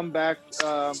then we'll come back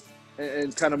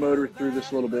and kind of motor through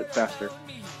this a little bit faster.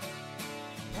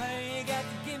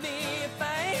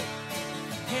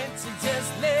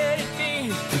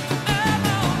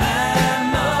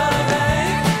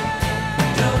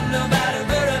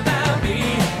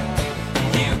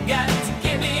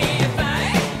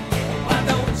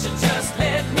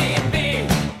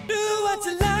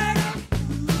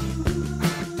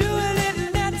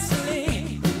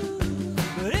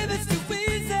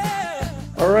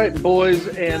 right, boys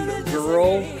and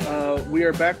girl, we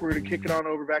are back. We're going to kick it on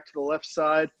over back to the left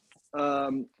side.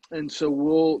 And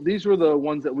so these were the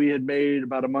ones that we had made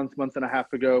about a month and a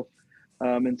half ago.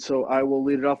 And so I will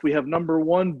lead it off. We have number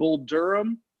 1, Bull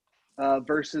Durham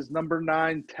versus number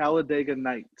 9, Talladega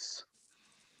Nights.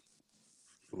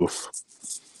 Oof.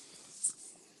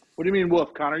 What do you mean,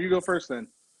 woof? Connor, you go first then.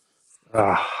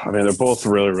 I mean, they're both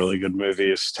really, really good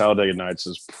movies. Talladega Nights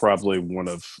is probably one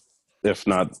of, if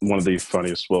not one of the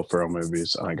funniest Will Ferrell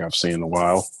movies I think I've seen in a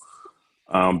while.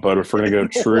 But if we're gonna go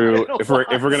true, if we're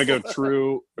gonna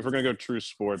go true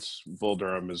sports, Bull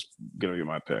Durham is gonna be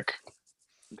my pick.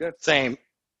 Okay. Same.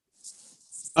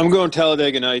 I'm going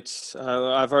Talladega Nights.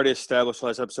 I've already established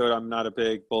last episode I'm not a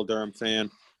big Bull Durham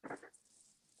fan.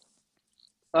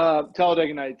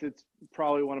 Talladega Nights. It's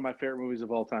probably one of my favorite movies of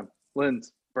all time.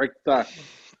 Lynn's break the tie.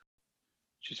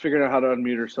 She's figuring out how to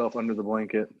unmute herself under the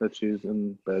blanket that she's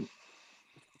in bed.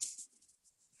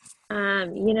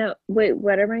 Wait,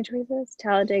 what are my choices?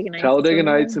 Talladega Nights. Talladega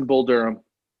Nights and Bull Durham.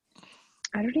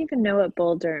 I don't even know what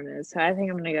Bull Durham is, so I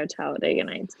think I'm gonna go Talladega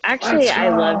Nights. Actually, I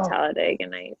love Talladega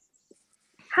Nights.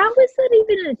 How is that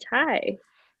even a tie?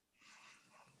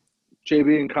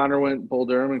 JB and Connor went Bull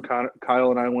Durham, and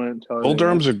Kyle and I went Talladega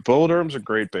Nights. Bull Durham's a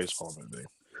great baseball movie.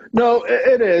 No,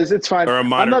 it is. It's fine. Or a I'm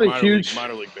not a huge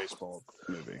minor league baseball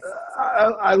movie.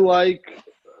 I like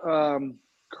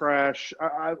Crash.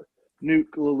 I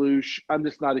Nuke Lelouch. I'm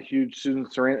just not a huge Susan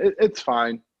Sarandon. It's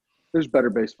fine. There's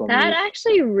better baseball movies. That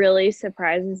actually really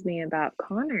surprises me about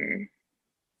Connor.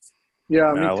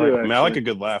 Yeah, me too. I like a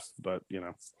good laugh, but I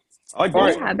like All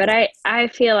baseball. Yeah, but I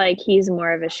feel like he's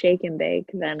more of a shake and bake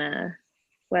than a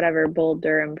whatever Bull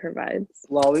Durham provides.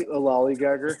 A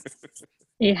lollygagger.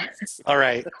 Yeah. All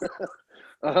right.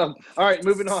 All right,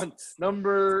 moving on.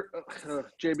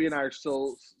 JB and I are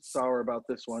still sour about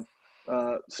this one.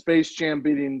 Space Jam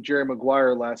beating Jerry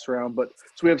Maguire last round, so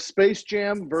we have Space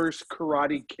Jam versus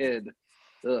Karate Kid.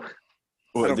 Ugh.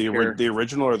 What, the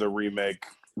original or the remake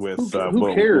with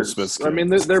who cares? Will Smith's I mean,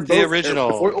 they're both The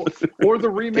original. or the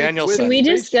remake. Danielson. Can we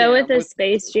just go with a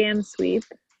Space Jam sweep?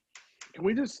 Can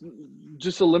we just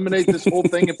eliminate this whole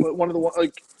thing and put one of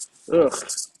the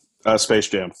ugh. Space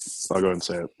Jam. I'll go ahead and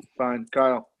say it. Fine,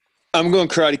 Kyle. I'm going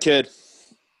Karate Kid.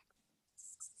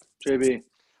 JB.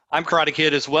 I'm Karate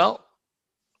Kid as well.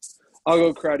 I'll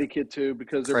go Karate Kid too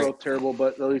because they're Great. both terrible,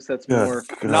 but at least that's more.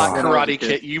 Not when I was a Karate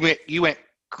kid. Kid. You went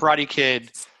Karate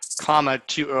Kid, comma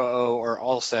 200 or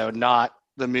also not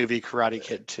the movie Karate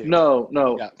Kid 2. No.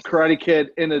 Yeah. Karate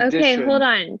Kid in addition. Okay, hold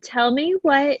on. Tell me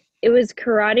what it was.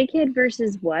 Karate Kid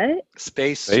versus what?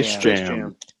 Space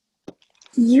Jam.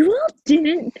 You all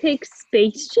didn't pick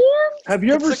Space Jam? Have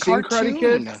you ever It's a seen cartoon.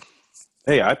 Karate Kid?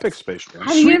 Hey, I picked Space Jam.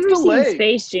 Have you Sweep ever the seen leg.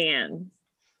 Space Jam?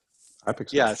 I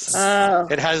picked Space Yes. Jam. Oh,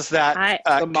 It has that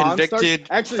The monster? convicted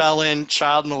Actually- felon,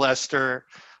 child molester.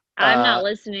 I'm not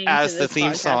listening as to the this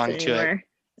theme podcast song to it. anymore.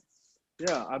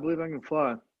 Yeah, I believe I can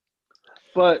fly.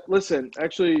 But listen,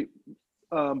 actually,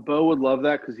 Bo would love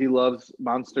that because he loves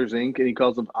Monsters Inc. and he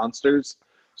calls them Onsters.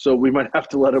 So we might have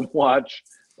to let him watch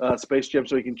Space Jam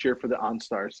so he can cheer for the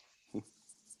OnStars.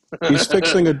 He's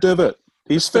fixing a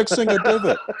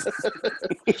divot.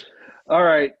 All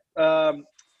right.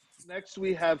 Next,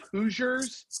 we have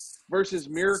Hoosiers versus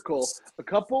Miracle. A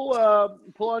couple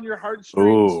pull on your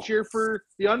heartstrings, Ooh. cheer for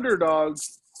the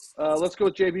underdogs. Let's go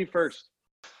with JB first.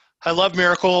 I love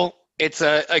Miracle. It's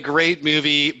a great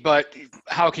movie, but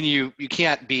how can you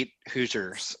can't beat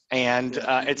Hoosiers? And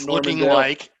it's looking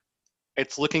Normandale.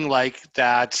 like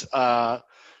that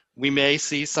we may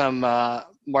see some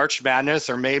March Madness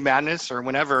or May Madness or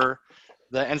whenever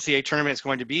the NCAA tournament is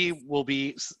going to be. Will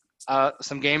be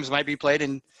some games might be played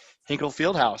in Hinkle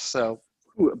Fieldhouse. So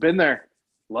Ooh, been there.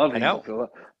 Love I know. Hinkle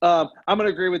Fieldhouse. I'm going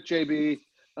to agree with JB.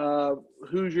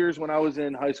 Hoosiers, when I was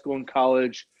in high school and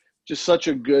college, just such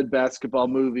a good basketball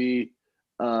movie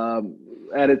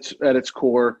at its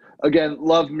core. Again,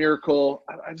 love Miracle.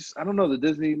 I don't know. The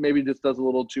Disney maybe just does a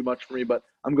little too much for me, but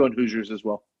I'm going Hoosiers as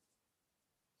well.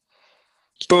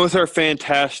 Both are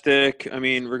fantastic. I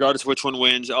mean, regardless of which one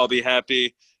wins, I'll be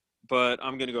happy. But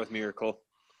I'm going to go with Miracle.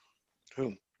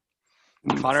 Who?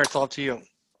 Connor, it's all to you.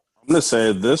 I'm going to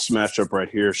say this matchup right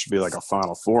here should be like a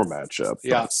Final Four matchup.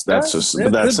 Yeah.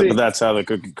 That's how the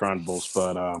cookie crumbles.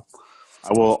 But I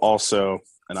will also,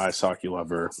 an ice hockey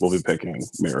lover, will be picking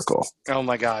Miracle. Oh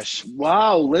my gosh.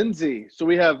 Wow, Lindsay. So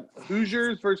we have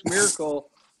Hoosiers versus Miracle.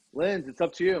 Linz, it's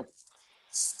up to you.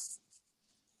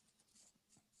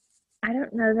 I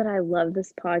don't know that I love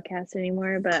this podcast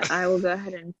anymore, but I will go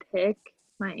ahead and pick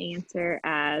my answer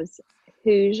as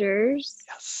Hoosiers.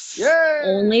 Yes. Yay!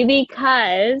 Only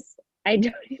because I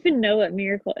don't even know what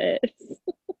Miracle is.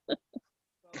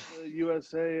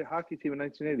 USA hockey team in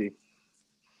 1980?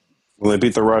 Well, they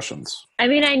beat the Russians. I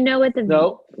mean, I know what the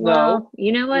No.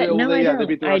 You know what? Well, No, I they don't.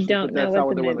 beat the I Russians, don't but know that's not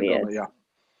what the when they won the movie gold. is.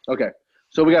 Yeah. Okay.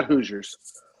 So we got Hoosiers.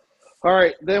 All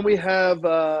right. Then we have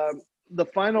the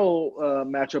final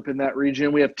matchup in that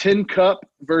region. We have Tin Cup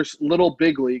versus Little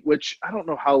Big League, which I don't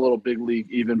know how Little Big League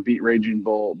even beat Raging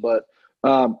Bull, but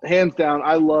hands down,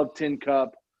 I love Tin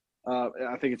Cup.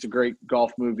 I think it's a great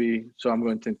golf movie, so I'm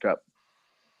going Tin Cup.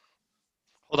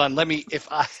 Hold on, let me. If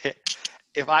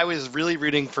I was really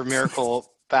rooting for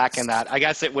Miracle back in that, I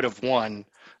guess it would have won.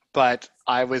 But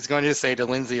I was going to say to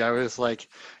Lindsay, I was like,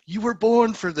 "You were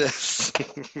born for this."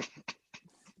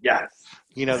 Yes.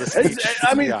 You know the speech.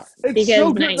 I mean, yeah. it's Because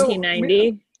so good.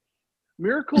 1990.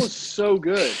 Miracle is so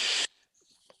good.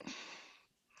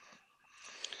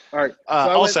 All right. So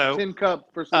I also, went Tin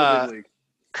Cup versus Little Big League.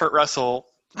 Kurt Russell,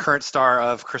 current star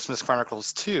of Christmas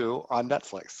Chronicles 2 on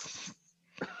Netflix.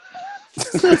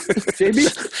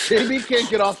 JB can't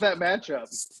get off that matchup.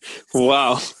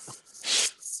 Wow.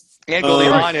 And Goldie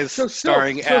Hawn is so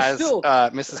starring still-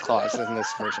 as Mrs. Claus in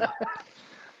this version.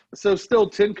 So still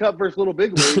Tin Cup versus Little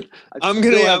Big League. I'm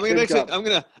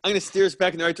gonna steer us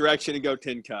back in the right direction and go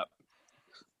Tin Cup.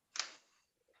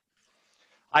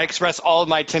 I expressed all of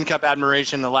my Tin Cup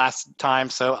admiration the last time,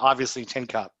 so obviously Tin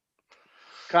Cup.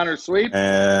 Connor sweep.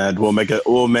 And we'll make it a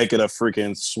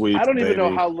freaking sweep. I don't even know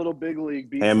baby. how Little Big League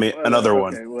beat. Hand me another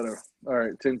one. Okay, whatever. All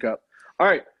right, Tin Cup. All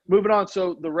right, moving on.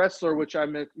 So the wrestler, which I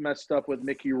messed up with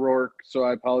Mickey Rourke, so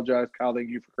I apologize, Kyle. Thank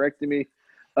you for correcting me.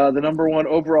 The number 1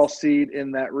 overall seed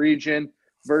in that region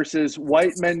versus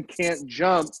White Men Can't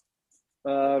Jump.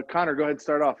 Connor, go ahead and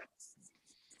start off.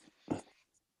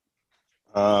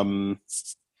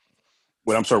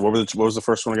 Wait, I'm sorry. What was the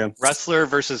first one again? Wrestler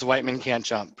versus White Men Can't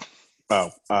Jump. Oh,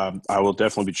 I will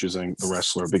definitely be choosing the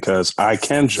wrestler because I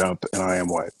can jump and I am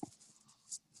white.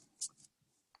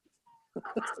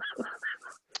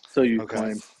 So you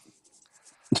claim.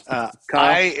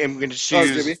 I am going to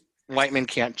choose Jimmy. White Men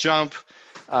Can't Jump,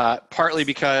 partly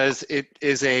because it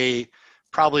is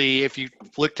probably, if you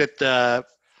looked at the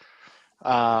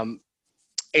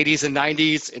 80s and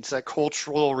 90s, it's a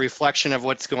cultural reflection of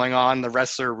what's going on. The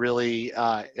wrestler really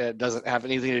it doesn't have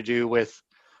anything to do with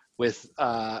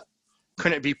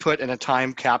couldn't it be put in a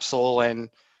time capsule and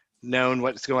known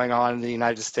what's going on in the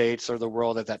United States or the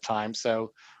world at that time.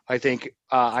 So I think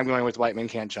I'm going with White Men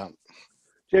Can't Jump.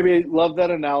 JB, love that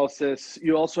analysis.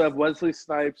 You also have Wesley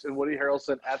Snipes and Woody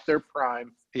Harrelson at their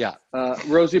prime. Yeah.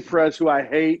 Rosie Perez, who I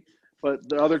hate, but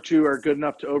the other two are good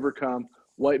enough to overcome.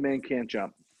 White Man Can't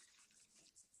Jump.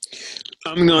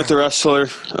 I'm going with the wrestler.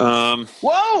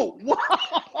 Whoa!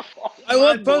 I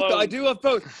love both. I do love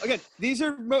both. Again,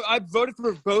 I voted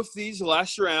for both these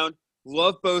last round.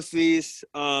 Love both these.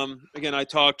 Again, I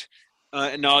talked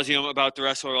ad nauseum about the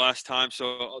wrestler last time,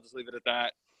 so I'll just leave it at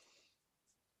that.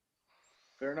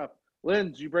 Fair enough.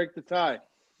 Linz, you break the tie.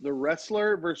 The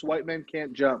Wrestler versus White Men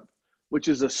Can't Jump, which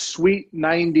is a sweet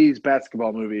 90s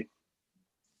basketball movie.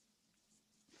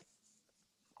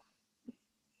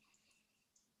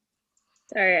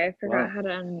 Sorry, I forgot how to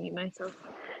unmute myself.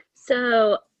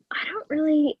 So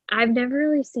I've never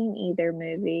really seen either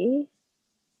movie.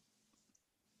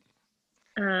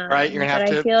 Right, you're gonna have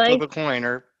to flip a coin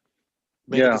or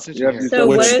make a decision here. So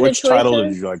which title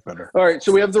did you like better? All right,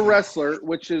 so we have The Wrestler,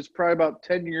 which is probably about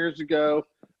 10 years ago.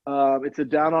 It's a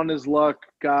down on his luck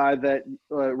guy that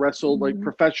wrestled like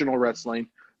professional wrestling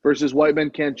versus White Men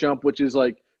Can't Jump, which is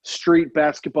like street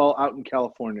basketball out in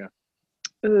California.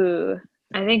 Ooh,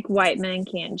 I think White Men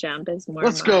Can't Jump is more.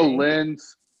 Let's go,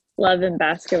 Linz. Love and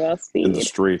basketball speed. In the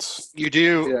streets. You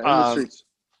do. Yeah, in the streets.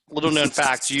 Little known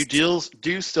fact, you do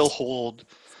still hold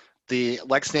the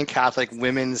Lexington Catholic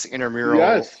women's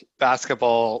intramural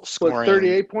basketball scoring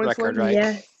 38 points record, right?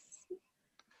 Yes.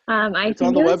 I think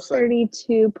on the it was website.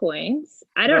 32 points.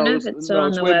 I don't know if it's still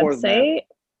on the way more than website.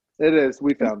 It is.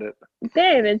 We found it.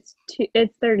 Babe, it's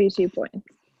 32 points.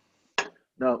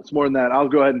 No, it's more than that. I'll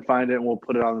go ahead and find it, and we'll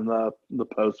put it on the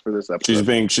post for this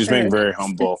episode. She's being very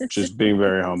humble. She's being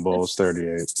very humble. It's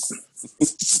 38.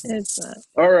 It's not.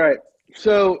 All right.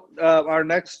 So our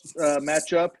next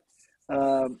matchup.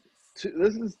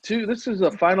 This is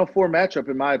a Final Four matchup,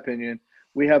 in my opinion.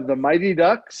 We have the Mighty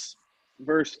Ducks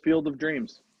versus Field of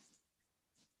Dreams.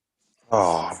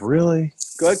 Oh, really?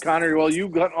 Go ahead, Connor. Well, you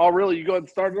got all really. You go ahead and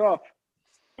start it off.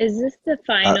 Is this the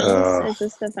finals? Is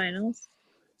this the finals?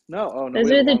 No. Oh, no. Those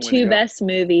are the two best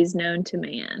movies known to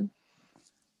man.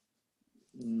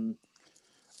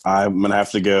 I'm going to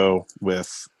have to go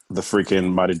with the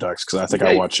freaking Mighty Ducks because I think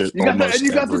I watch it almost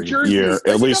every year,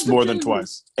 at least more than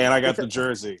twice. And I got the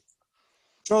jersey.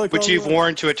 Charlie which Call's you've right.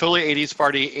 worn to a totally 80s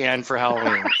party and for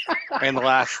Halloween in the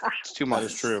last 2 That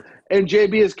months. is true. And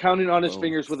JB is counting on his Oh.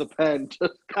 fingers with a pen to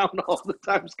count all the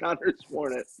times Connor's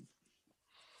worn it.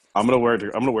 I'm gonna wear it.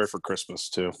 I'm gonna wear it for Christmas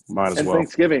too. Might as And well.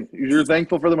 Thanksgiving. You're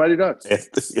thankful for the Mighty Ducks. I'm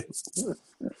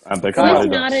thinking It Kyle. was Mighty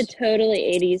not a Ducks. totally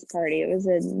 80s party. It was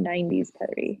a 90s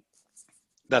party.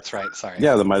 That's right. Sorry.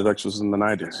 Yeah, the Mighty Ducks was in the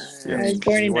 90s. I Yes. was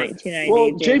born in You weren't- 1990.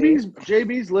 Well, JB.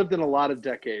 JB's lived in a lot of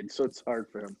decades, so it's hard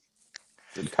for him.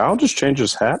 Did Kyle just change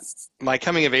his hat? My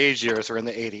coming of age years were in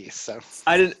the 80s. So,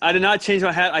 I did not change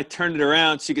my hat. I turned it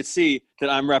around so you could see that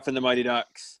I'm repping the Mighty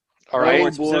Ducks. all Oh,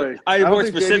 right. boy. I don't wore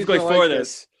think specifically JB's gonna for like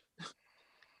this.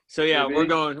 So yeah, JB?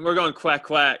 we're going quack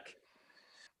quack.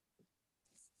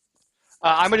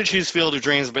 I'm going to choose Field of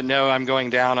Dreams, but no, I'm going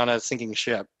down on a sinking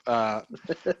ship. But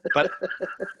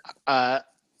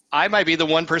I might be the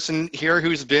one person here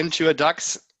who's been to a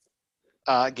Ducks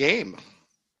game.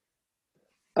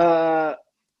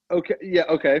 Okay. Yeah.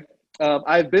 Okay.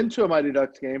 I've been to a Mighty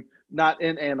Ducks game, not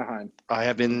in Anaheim. I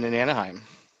have been in Anaheim.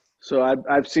 So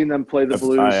I've seen them play the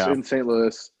Blues in St.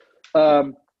 Louis.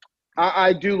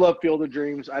 I do love Field of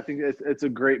Dreams. I think it's a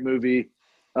great movie.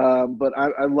 But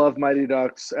I love Mighty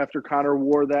Ducks. After Connor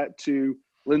wore that to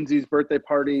Lindsay's birthday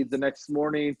party the next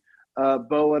morning,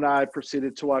 Bo and I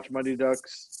proceeded to watch Mighty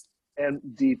Ducks and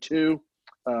D2.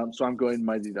 So I'm going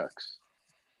Mighty Ducks.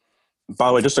 By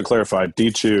the way, just to clarify,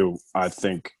 D2 I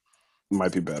think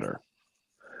might be better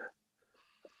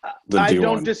than I D1.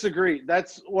 don't disagree.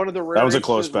 That's one of the rare That was a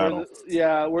close instances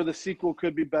battle. where the sequel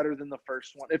could be better than the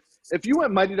first one. If you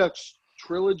went Mighty Ducks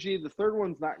trilogy, the third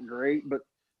one's not great, but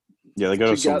Yeah, they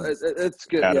go to some it's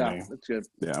good. academy. Yeah, it's good.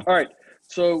 Yeah. All right.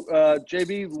 So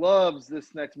JB loves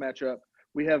this next matchup.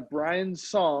 We have Brian's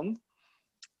Song,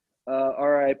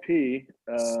 RIP,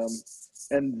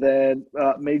 and then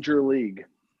Major League.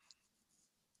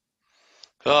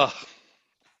 Ugh.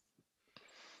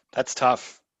 That's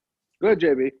tough. Go ahead,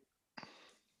 JB.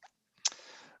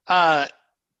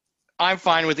 I'm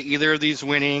fine with either of these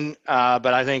winning,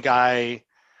 but I think I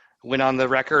went on the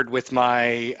record with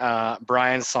my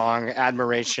Brian Song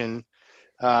admiration.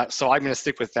 So I'm going to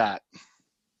stick with that.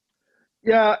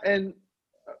 Yeah, and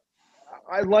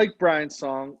I like Brian's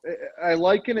Song. I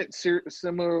liken it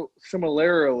similarly,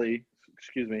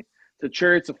 to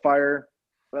Chariots of Fire.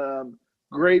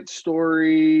 Great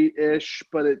story-ish,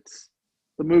 but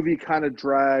the movie kind of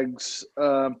drags.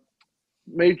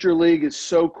 Major League is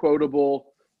so quotable.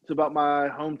 It's about my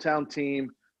hometown team,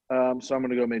 so I'm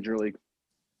going to go Major League.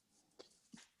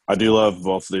 I do love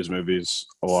both of these movies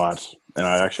a lot. And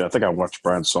I think I watched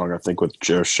Brian's Song, I think, with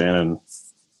Joe Shannon.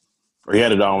 Or he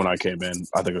had it on when I came in.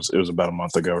 I think it was about a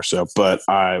month ago or so. But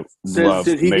I love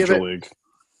did he Major give it- League.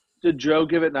 Did Joe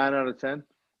give it 9 out of 10?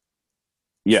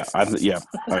 Yeah, I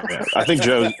think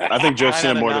Joe's 9 seen out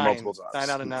it of more than 9. multiple times. 9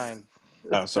 out of 9.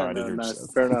 Oh, sorry, I didn't hear you Nice. say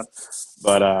that. Fair enough.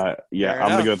 But yeah, Fair I'm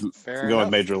gonna enough. go Fair with enough.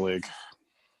 Major League.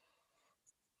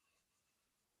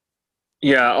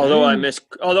 Yeah, although I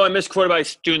missed Quarterback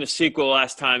doing the sequel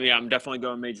last time. Yeah, I'm definitely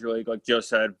going Major League. Like Joe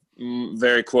said,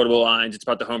 very quotable lines. It's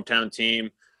about the hometown team.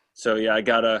 So yeah, I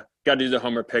gotta do the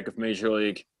homer pick of Major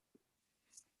League.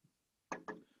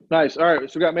 Nice. All right,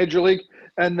 so we got Major League,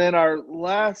 and then our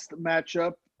last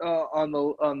matchup on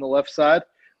the left side,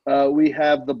 we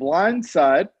have The Blind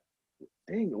Side.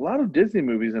 Dang, a lot of Disney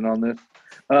movies in on this.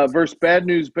 Versus Bad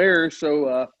News Bears. So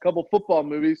a couple football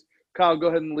movies. Kyle, go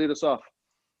ahead and lead us off.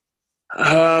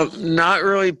 Not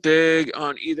really big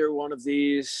on either one of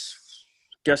these.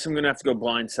 Guess I'm gonna have to go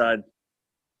Blindside.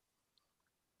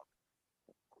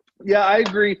 Yeah, I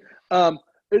agree.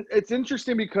 It's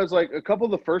interesting because like a couple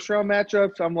of the first round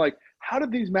matchups, I'm like, how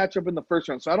did these match up in the first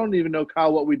round? So I don't even know,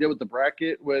 Kyle, what we did with the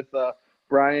bracket with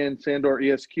Brian, Sandor,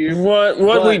 ESQ.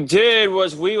 What we did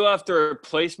was we left the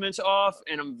replacements off,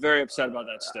 and I'm very upset about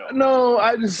that still. No,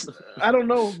 I don't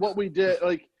know what we did.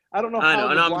 Like, I don't know. I know, how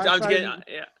and the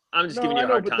I'm just Blindside- giving you a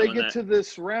hard time but they on get that. to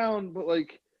this round, but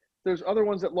like, there's other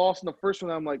ones that lost in the first one.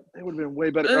 I'm like, they would have been way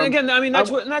better. And again, I mean, that's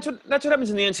what happens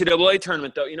in the NCAA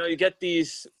tournament, though. You know, you get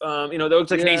these, that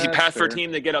looks like an easy Yeah, path for a fair.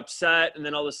 team. They get upset, and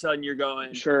then all of a sudden you're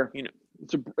going. Sure, You know,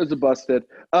 it's a busted.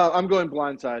 I'm going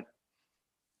Blindside.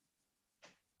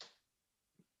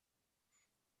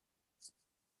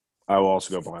 I will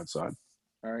also go Blindside.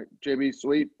 All right, JB,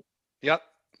 sweet. Yep.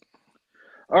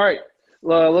 All right,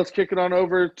 let's kick it on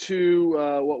over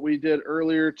to what we did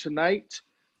earlier tonight.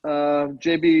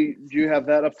 JB, do you have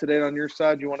that up to date on your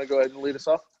side? Do you want to go ahead and lead us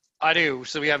off? I do.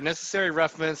 So we have Necessary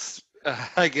Roughness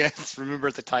against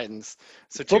Remember the Titans.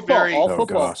 So Football, all Oh,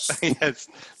 football. gosh. yes,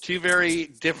 two very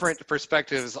different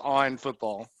perspectives on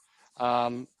football.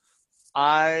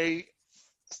 I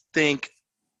think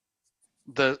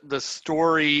the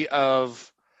story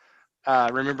of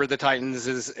Remember the Titans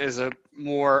is a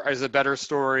better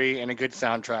story and a good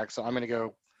soundtrack. So I'm going to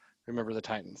go Remember the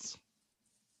Titans.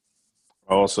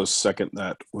 I'll also second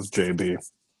that with JB.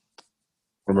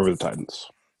 Remember the Titans.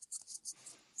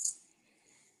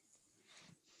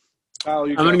 Kyle,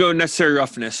 I'm going to go Necessary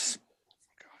Roughness.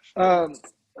 They're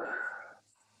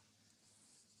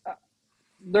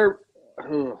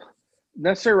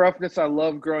Necessary Roughness. I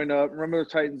love growing up. Remember the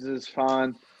Titans is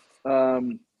fun.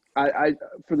 I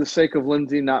for the sake of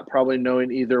Lindsay not probably knowing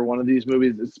either one of these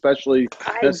movies, especially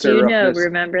I Necessary do know Roughness.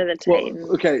 Remember the Titans.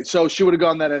 Well, okay, so she would have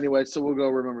gone that anyway. So we'll go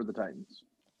Remember the Titans.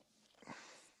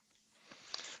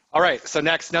 All right. So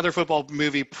next, another football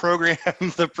movie program.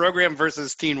 The Program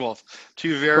versus Teen Wolf.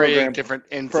 Two very different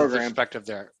ends of the perspective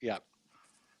there. Yeah.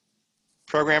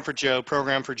 Program for Joe.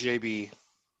 Program for JB.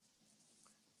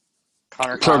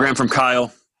 Connor. Program from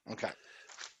Kyle. Okay.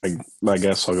 I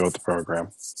guess I'll go with the Program.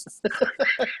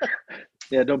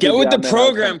 Yeah, don't get with the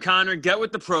program, Connor. Get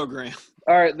with the program.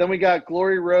 All right, then we got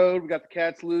Glory Road. We got the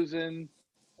Cats losing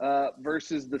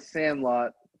versus the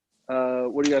Sandlot.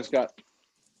 What do you guys got?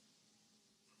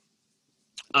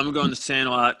 I'm going to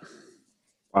Sandlot.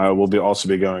 I will also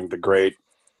be going the great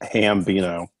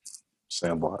Hambino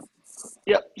Sandlot.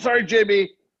 Yep. Sorry, JB.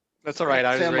 That's all right.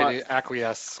 I was ready to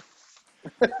acquiesce.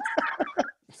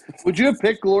 Would you have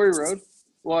picked Glory Road?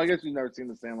 Well, I guess you've never seen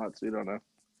the Sandlot, so you don't know.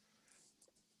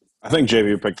 I think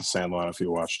JB would pick the Sandlot if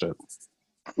you watched it.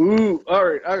 Ooh, all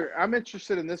right. I'm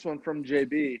interested in this one from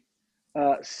JB.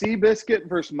 Seabiscuit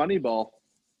versus Moneyball.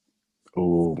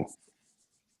 Ooh.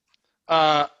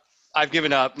 I've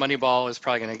given up. Moneyball is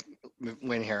probably going to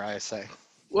win here, I say.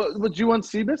 Well, would you want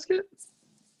Seabiscuit?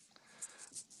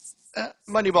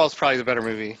 Moneyball is probably the better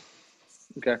movie.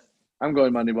 Okay. I'm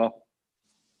going Moneyball.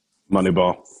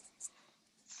 Moneyball.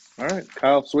 All right.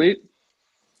 Kyle, sweet.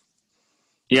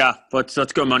 Yeah, let's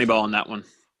go Moneyball on that one.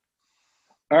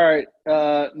 All right.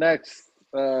 Next,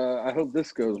 I hope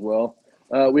this goes well.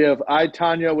 We have I,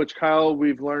 Tonya, which Kyle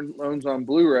we've learned owns on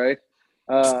Blu-ray,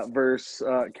 versus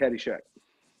Caddyshack.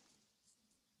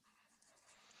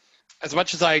 As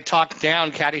much as I talk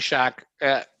down Caddyshack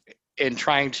in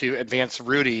trying to advance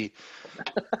Rudy,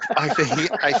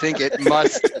 I think it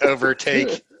must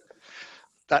overtake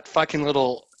that fucking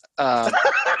little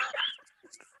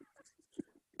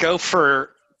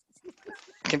gopher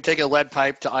can take a lead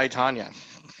pipe to I, Tonya.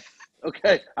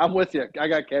 Okay, I'm with you. I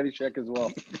got Caddyshack as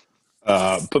well.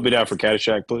 Put me down for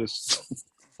Caddyshack, please.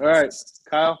 All right,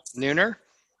 Kyle. Nooner.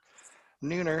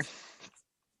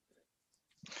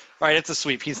 All right, it's a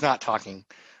sweep. He's not talking.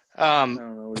 I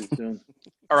don't know what he's doing.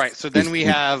 All right, so then we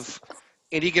have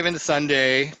Any Given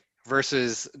Sunday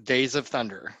versus Days of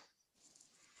Thunder.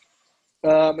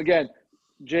 Again,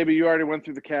 JB, you already went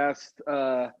through the cast.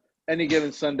 Any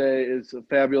Given Sunday is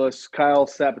fabulous. Kyle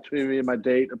sat between me and my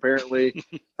date, apparently,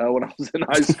 when I was in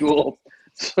high school.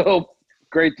 So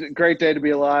great day to be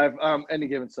alive. Any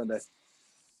Given Sunday.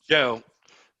 Joe,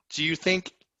 do you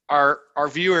think our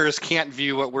viewers can't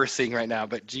view what we're seeing right now,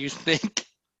 but do you think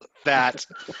that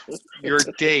your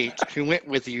date who went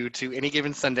with you to Any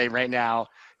Given Sunday right now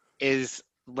is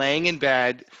laying in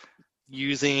bed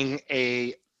using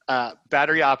a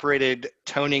battery-operated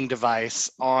toning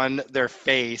device on their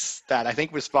face that I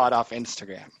think was bought off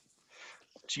Instagram?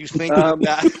 Do you think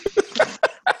that?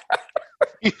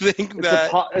 You think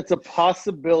it's a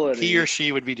possibility? He or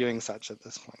she would be doing such at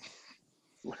this point?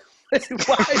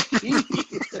 Why he?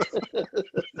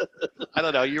 I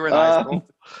don't know. You were in high school.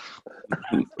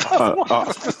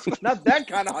 Not that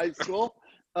kind of high school.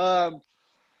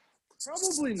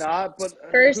 Probably not, but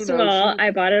first of all,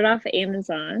 I bought it off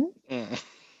Amazon.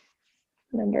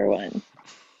 Number one.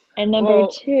 And number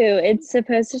two, it's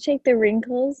supposed to take the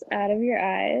wrinkles out of your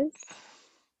eyes.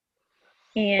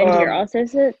 And you're also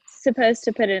supposed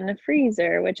to put it in the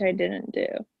freezer, which I didn't do.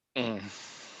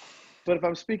 But if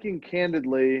I'm speaking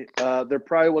candidly, there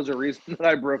probably was a reason that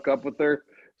I broke up with her.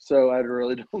 So I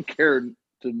really don't care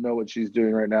to know what she's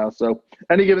doing right now. So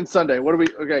Any Given Sunday,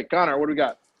 okay, Connor, what do we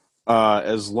got?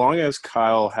 As long as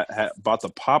Kyle bought the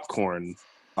popcorn,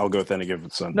 I'll go with Any Given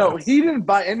Sunday. No, he didn't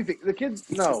buy anything. The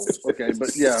kids, no. Okay,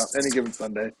 but yeah, Any Given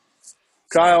Sunday.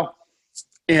 Kyle?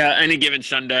 Yeah, Any Given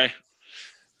Sunday.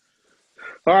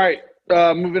 All right,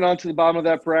 moving on to the bottom of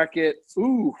that bracket.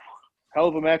 Ooh, hell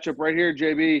of a matchup right here,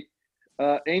 JB.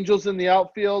 Angels in the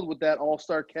Outfield with that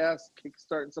all-star cast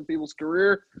kickstarting some people's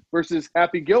career versus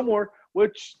Happy Gilmore,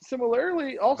 which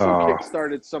similarly also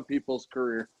kickstarted some people's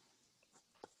career.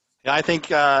 Yeah, I think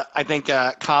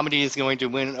comedy is going to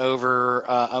win over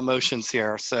emotions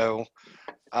here. So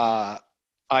I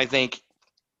think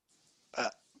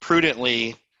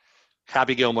prudently,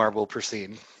 Happy Gilmore will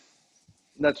proceed.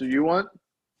 That's what you want?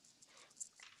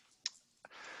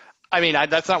 I mean,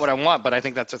 that's not what I want, but I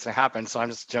think that's what's going to happen. So I'm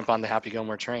just jump on the Happy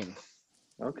Gilmore train.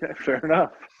 Okay, fair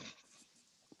enough.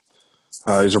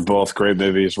 These are both great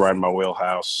movies, right in my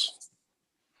wheelhouse.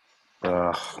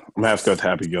 I'm gonna have to go with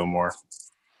Happy Gilmore.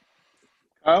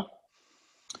 Oh,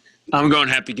 I'm going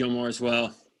Happy Gilmore as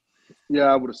well. yeah,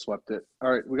 I would have swept it.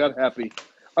 All right, we got Happy.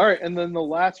 All right, and then the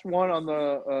last one on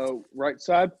the right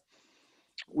side,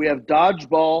 we have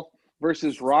Dodgeball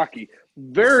versus Rocky.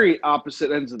 Very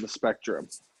opposite ends of the spectrum.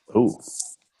 Ooh.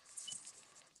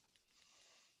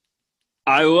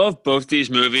 I love both these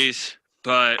movies,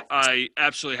 but I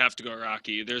absolutely have to go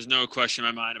Rocky. There's no question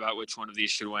in my mind about which one of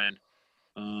these should win.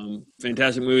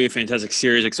 Fantastic movie, fantastic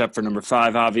series, except for number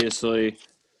 5, obviously.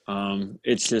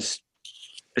 It's just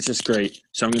great.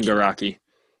 So I'm gonna go Rocky.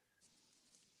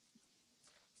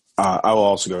 I will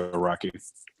also go Rocky.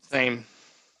 Same.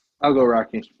 I'll go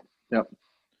Rocky. Yep.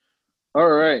 All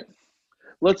right.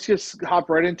 Let's just hop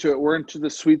right into it. We're into the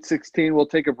Sweet 16. We'll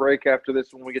take a break after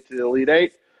this when we get to the Elite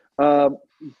Eight.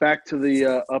 Back to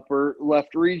the upper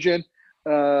left region.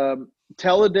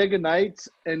 Talladega Nights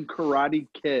and Karate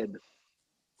Kid.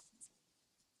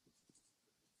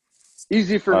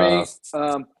 Easy for me.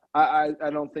 I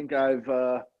don't think I've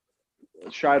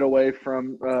shied away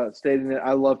from stating it.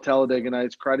 I love Talladega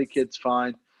Nights. Karate Kid's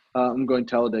fine. I'm going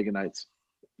Talladega Nights.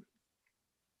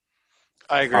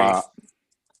 I agree.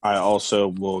 I also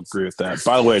will agree with that.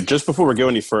 By the way, just before we go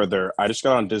any further, I just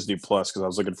got on Disney Plus because I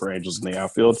was looking for Angels in the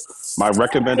Outfield. My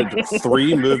recommended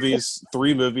 3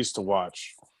 movies to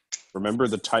watch. Remember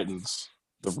the Titans,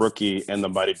 The Rookie, and The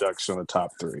Mighty Ducks are in the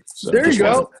top 3. So there you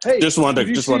go. Just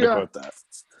wanted to quote that.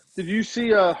 Did you see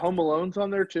Home Alone's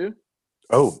on there too?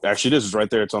 Oh, actually, this is right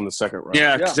there. It's on the second row.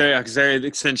 Yeah, because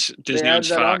they since Disney owns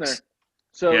that on there. Fox.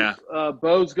 So Yeah.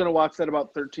 Bo's going to watch that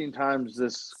about 13 times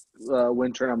this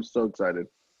winter, and I'm so excited.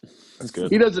 That's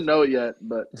good. He doesn't know it yet,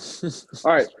 but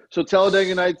all right. So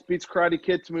Talladega Nights beats Karate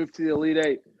Kid to move to the Elite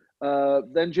Eight.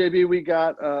 Then JB, we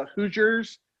got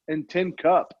Hoosiers and Tin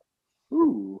Cup.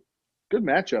 Ooh, good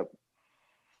matchup.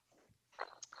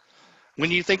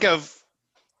 When you think of,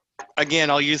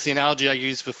 again, I'll use the analogy I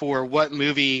used before. What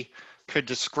movie could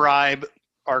describe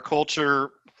our culture?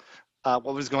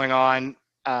 What was going on?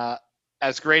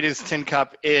 As great as Tin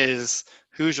Cup is,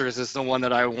 Hoosiers is the one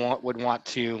that I would want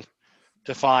to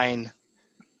define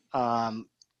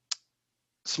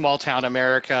small town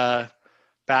America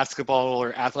basketball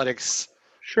or athletics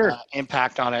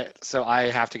impact on it. So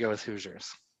I have to go with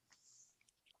Hoosiers.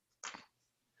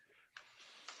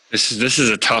 This is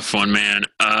a tough one, man.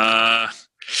 I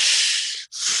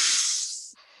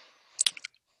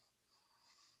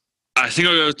think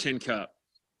I'll go with Tin Cup.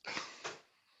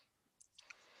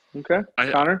 Okay,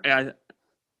 Connor.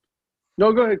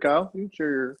 No, go ahead, Kyle. You share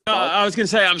your thoughts. I was gonna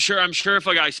say I'm sure if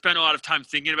like I spent a lot of time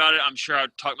thinking about it, I'm sure I'd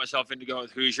talk myself into going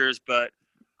with Hoosiers, but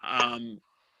I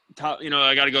got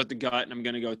to go with the gut, and I'm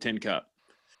gonna go with Tin Cup.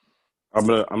 I'm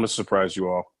gonna surprise you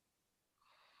all.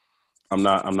 I'm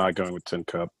not going with Tin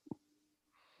Cup.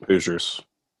 Hoosiers.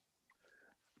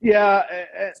 Yeah,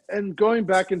 and going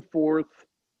back and forth,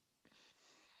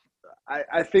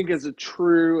 I think as a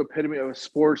true epitome of a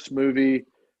sports movie,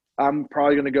 I'm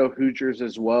probably going to go Hoosiers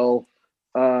as well.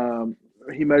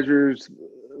 He measures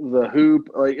the hoop,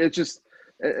 like it's just,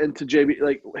 and to JB,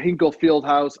 like Hinkle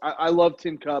Fieldhouse. I love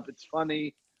Tin Cup. It's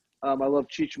funny. I love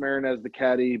Cheech Marin as the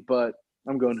caddy, but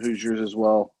I'm going Hoosiers as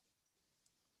well.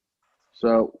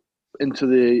 So into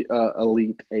the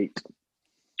Elite Eight.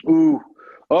 Ooh,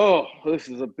 this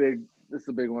is a big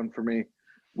one for me.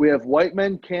 We have White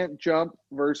Men Can't Jump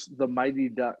versus the Mighty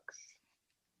Ducks.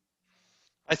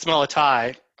 I smell a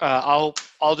tie. I'll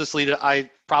just lead it. I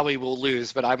probably will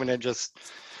lose, but I'm going to just,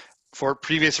 for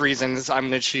previous reasons, I'm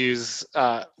going to choose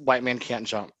White Man Can't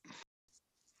Jump.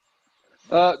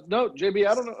 No, JB,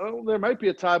 I don't know. Oh, there might be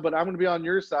a tie, but I'm going to be on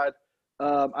your side.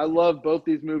 I love both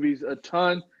these movies a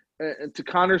ton. And to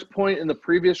Connor's point in the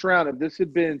previous round, if this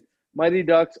had been Mighty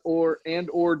Ducks or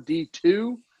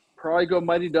D2, probably go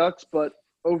Mighty Ducks. But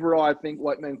overall, I think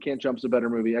White Man Can't Jump's a better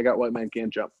movie. I got White Man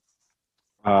Can't Jump.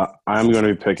 I'm going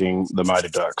to be picking the Mighty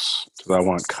Ducks because I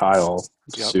want Kyle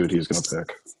to see what he's going to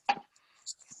pick.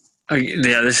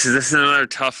 Yeah, this is another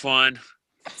tough one.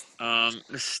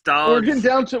 Nostalgia. We're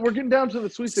getting down to the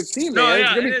Sweet 16, man. No, yeah, it's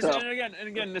gonna it be is. tough. And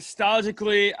again,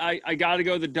 nostalgically, I got to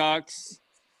go the Ducks.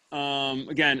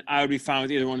 Again, I would be fine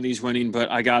with either one of these winning,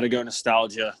 but I got to go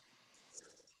nostalgia.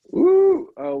 Ooh,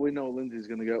 oh, we know Lindsay's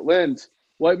gonna go. Linz,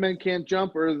 White Men Can't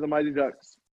Jump or the Mighty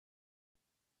Ducks?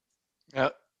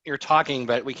 You're talking,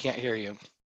 but we can't hear you.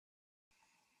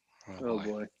 Oh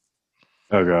boy.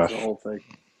 Oh gosh. The whole thing.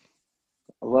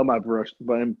 I love my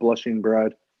blushing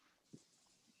bride.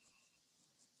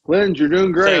 Lynn, you're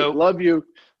doing great. So- Love you.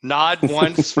 Nod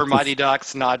once for Mighty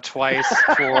Ducks, nod twice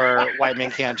for White Man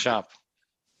Can't Jump.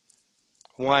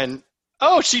 One.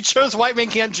 Oh, she chose White Man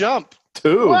Can't Jump.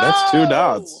 2. That's 2 Whoa!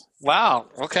 nods. Wow.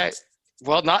 Okay.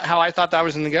 Well, not how I thought that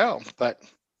was going to go, but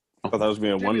I thought that was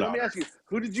being one Jimmy, let nod. me ask you,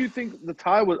 who did you think the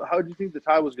tie was? How did you think the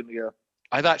tie was going to go?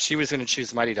 I thought she was going to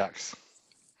choose Mighty Ducks.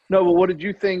 No, but what did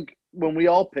you think when we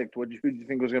all picked? Who did you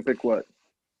think was going to pick what?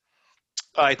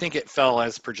 I think it fell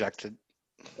as projected.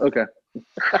 Okay.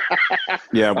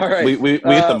 Yeah, All right. we hit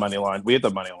the money line. We hit the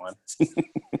money line.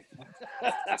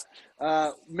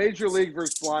 Major League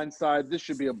versus Blindside. This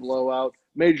should be a blowout.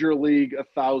 Major League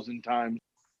 1,000 times.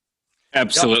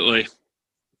 Absolutely.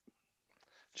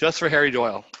 Just for Harry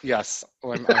Doyle. Yes.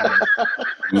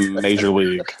 Major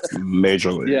League.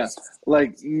 Major League. Yeah,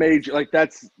 like major. Like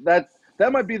that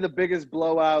might be the biggest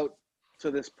blowout to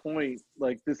this point.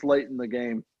 Like this late in the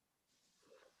game.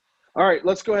 All right,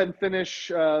 let's go ahead and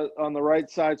finish on the right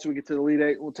side so we get to the Elite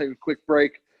Eight. We'll take a quick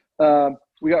break.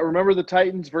 We got Remember the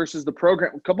Titans versus the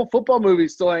Program. A couple football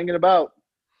movies still hanging about.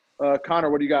 Connor,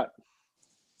 what do you got?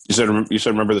 You said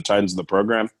remember the Titans in the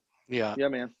program? Yeah. Yeah,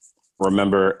 man.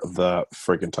 Remember the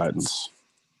freaking Titans.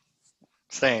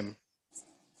 Same.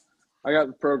 I got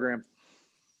the Program.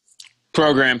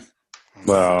 Program.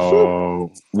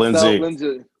 Oh, Lindsay, No,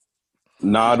 Lindsay.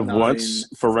 nod 9. once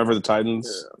for Remember the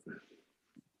Titans,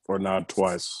 or nod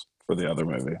twice for the other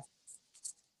movie.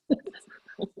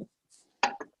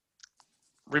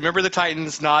 Remember the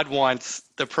Titans, nod once.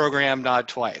 The Program, nod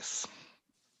twice.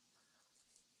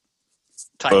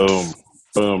 Titans.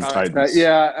 Boom, All right. Titans.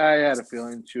 Yeah, I had a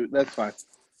feeling. Shoot, that's fine.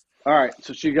 All right,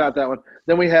 so she got that one.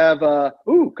 Then we have a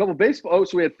couple baseball. Oh,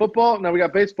 so we had football. Now we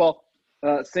got baseball.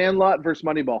 Sandlot versus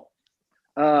Moneyball.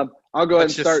 I'll go ahead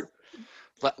and start.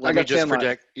 Let I me got just Sandlot.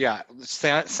 predict. Yeah,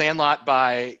 Sandlot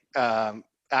by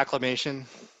acclamation.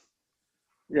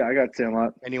 Yeah, I got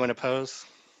Sandlot. Anyone oppose?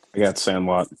 I got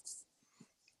Sandlot.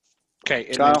 Okay,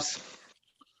 it Kyle? moves.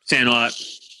 Sandlot.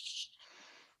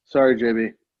 Sorry,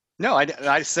 JB. No,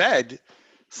 I said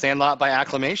Sandlot by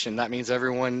acclamation. That means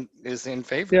everyone is in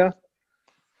favor. Yeah.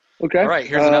 Okay. All right,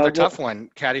 here's another tough one.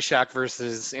 Caddyshack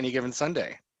versus Any Given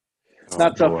Sunday.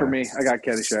 Not tough boy. for me. I got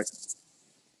Caddyshack.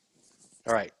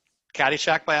 All right.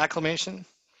 Caddyshack by acclamation.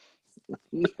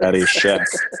 Caddyshack.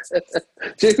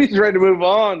 JB's ready to move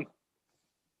on.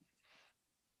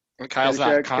 Kyle's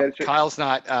Caddyshack. Kyle's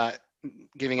not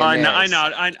giving a I nays.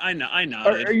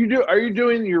 nodded. Are you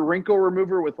doing your wrinkle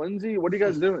remover with Lindsay? What are you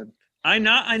guys doing? I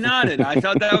nodded. I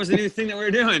thought that was a new thing that we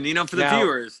were doing, for the Now-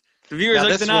 viewers. The viewers now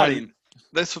like this the nodding. one-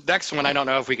 This next one, I don't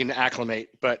know if we can acclimate,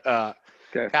 but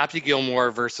Okay. Happy Gilmore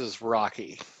versus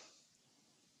Rocky.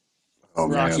 Oh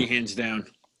Rocky, man. hands down.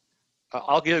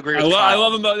 I'll agree I with Kyle.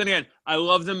 love them both. And again, I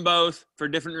love them both for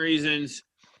different reasons.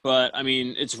 But I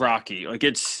mean, it's Rocky. Like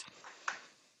it's,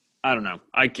 I don't know.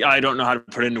 I don't know how to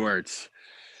put it into words.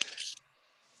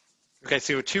 Okay,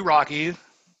 so 2 Rocky.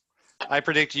 I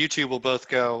predict you two will both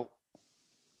go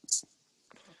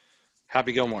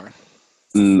Happy Gilmore.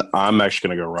 I'm actually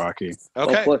gonna go Rocky.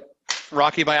 Okay, I'll flip.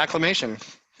 Rocky by acclamation.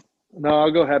 No,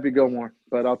 I'll go Happy Gilmore,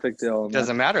 but I'll take the L. on that.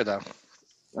 Doesn't matter though.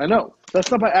 I know.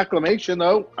 That's not by acclamation,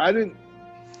 though. I didn't.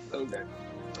 Okay.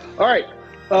 All right.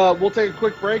 We'll take a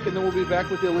quick break, and then we'll be back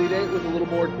with the Elite Eight with a little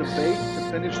more debate to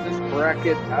finish this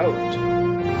bracket out.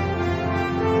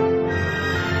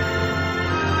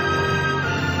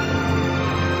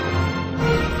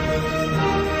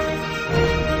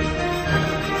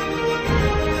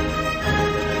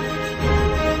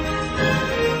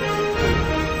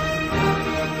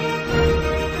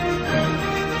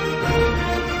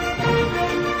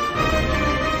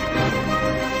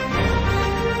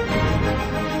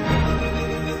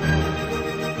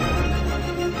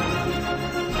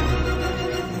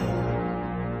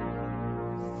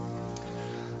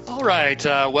 All right,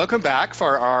 welcome back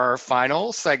for our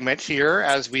final segment here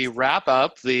as we wrap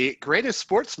up the greatest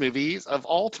sports movies of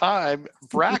all time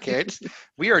bracket.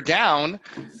 We are down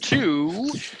to,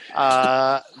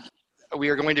 we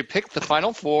are going to pick the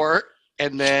final 4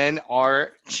 and then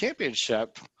our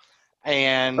championship.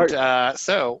 And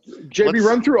so, JB,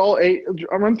 run through all 8.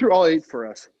 Run through all 8 for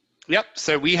us. Yep.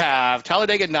 So we have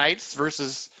Talladega Nights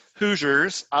versus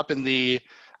Hoosiers up in the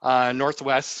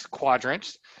northwest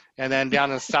quadrant. And then down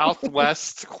in the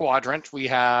southwest quadrant, we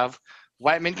have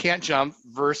White Men Can't Jump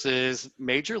versus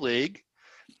Major League.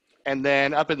 And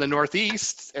then up in the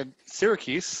northeast at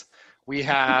Syracuse, we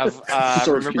have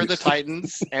Remember the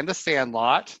Titans and the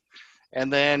Sandlot.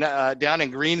 And then down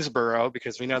in Greensboro,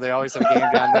 because we know they always have a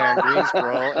game down there in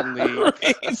Greensboro, in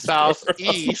the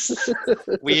southeast,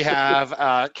 we have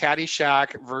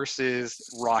Caddyshack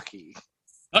versus Rocky.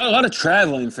 A lot of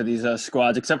traveling for these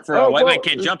squads, except for White Man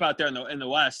Can't Jump out there in the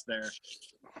west. They're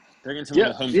getting some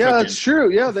little home cooking. That's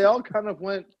true. Yeah, they all kind of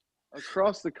went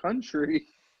across the country.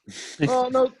 Oh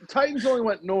no, Titans only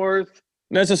went north.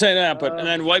 That's what I'm saying. Yeah, but and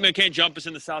then White Man Can't Jump is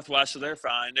in the southwest, so they're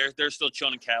fine. They're still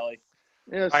chilling in Cali.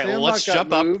 Yeah, all right, well, let's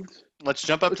jump up. Let's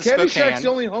jump up to Caddyshack's Spokane. the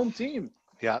only home team.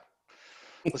 Yeah.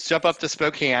 Let's jump up to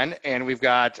Spokane, and we've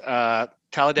got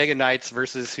Talladega Nights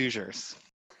versus Hoosiers.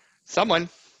 Someone.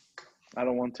 I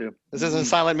don't want to. This isn't a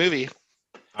silent movie.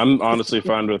 I'm honestly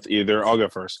fine with either. I'll go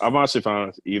first. I'm honestly fine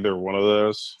with either one of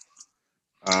those.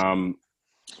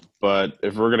 But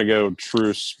if we're gonna go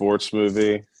true sports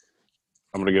movie,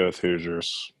 I'm gonna go with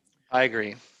Hoosiers. I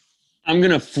agree. I'm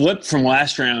gonna flip from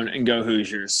last round and go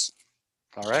Hoosiers.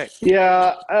 All right.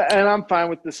 Yeah, and I'm fine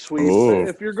with the sweep. Ooh.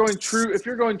 If you're going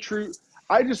true,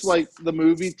 I just like the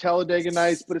movie Talladega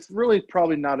Nights, but it's really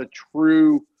probably not a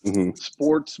true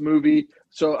sports movie.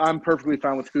 So I'm perfectly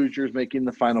fine with Hoosiers making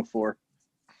the Final Four.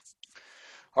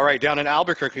 All right, down in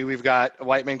Albuquerque, we've got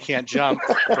White Man Can't Jump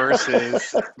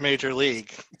versus Major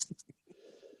League.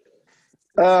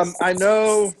 I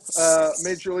know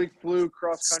Major League flew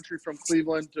cross country from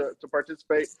Cleveland to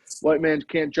participate. White Man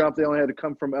Can't Jump. They only had to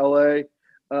come from LA.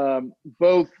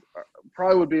 Both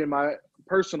probably would be in my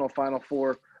personal Final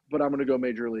Four, but I'm going to go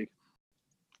Major League.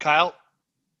 Kyle?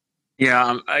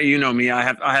 Yeah, you know me. I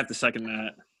have to second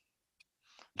that.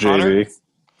 JV.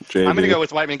 I'm going to go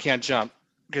with White Man Can't Jump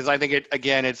because I think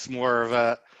it's more of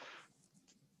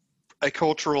a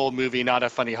cultural movie, not a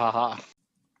funny haha.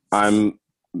 I'm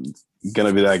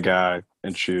gonna be that guy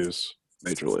and choose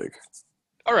Major League.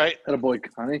 All right. Attaboy,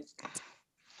 Connie.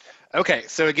 Okay,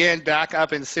 so again, back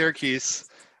up in Syracuse,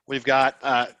 we've got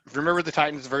Remember the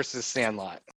Titans versus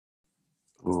Sandlot.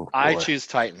 Ooh, I boy. choose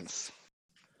Titans.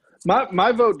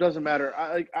 My vote doesn't matter.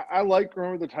 I like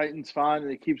Remember the Titans fine,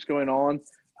 and it keeps going on.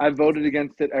 I voted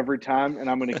against it every time, and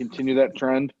I'm going to continue that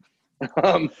trend.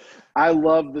 I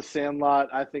love The Sandlot.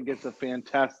 I think it's a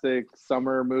fantastic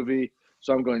summer movie,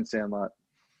 so I'm going Sandlot.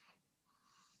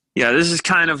 Yeah, this is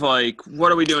kind of like,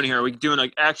 what are we doing here? Are we doing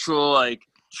like actual like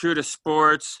true to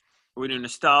sports? Are we doing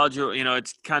nostalgia? You know,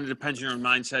 it's kind of depends on your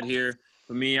mindset here.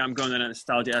 For me, I'm going to that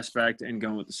nostalgia aspect and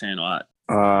going with The Sandlot.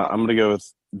 I'm gonna go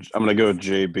with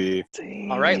JB.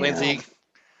 All right, Lindsay,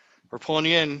 we're pulling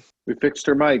you in. We fixed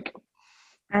her mic.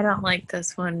 I don't like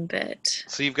this one bit.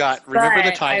 So you've got Remember the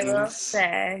But Titans I will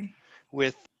say,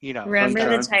 with,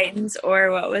 Remember the Titans,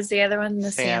 or what was the other one?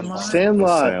 The Sandlot.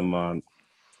 Sandlot.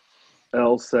 L7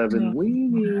 Oh,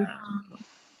 Weenie.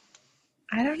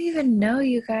 I don't even know,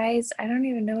 you guys. I don't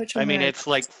even know which one. I mean, it's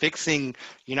like fixing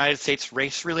United States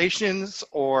race relations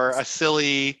or a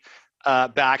silly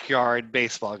backyard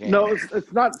baseball game. No,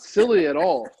 it's not silly at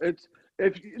all.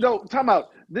 Time out.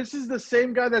 This is the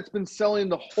same guy that's been selling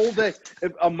the whole day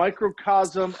a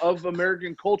microcosm of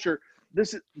American culture.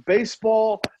 This is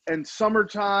baseball and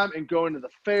summertime and going to the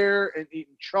fair and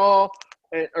eating chaw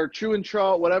or chewing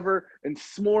chaw, whatever, and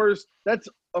s'mores. That's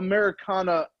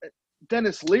Americana.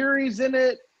 Dennis Leary's in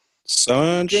it.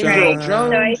 Sunshine. Gabriel Jones.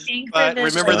 So I think But for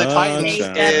this, Remember the Titans based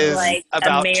on, is like,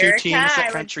 about America, two teams that I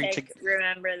would country pick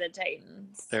Remember the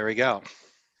Titans. There we go.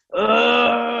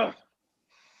 Who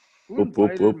Whoop,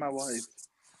 whoop, invited whoop. my wife?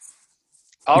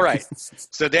 All right.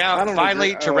 So I down don't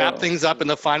finally agree. to wrap things up in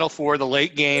the Final Four, the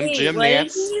late game, Wait, Jim what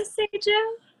Nance. did you say,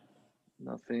 Joe?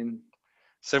 Nothing.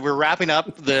 So we're wrapping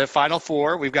up the Final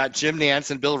Four. We've got Jim Nance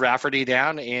and Bill Rafferty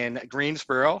down in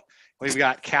Greensboro. We've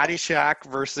got Caddyshack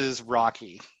versus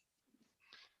Rocky.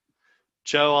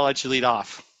 Joe, I'll let you lead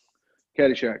off.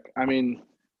 Caddyshack. I mean,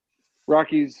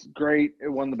 Rocky's great. It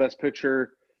won the Best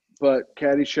Picture, but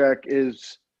Caddyshack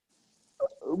is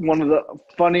one of the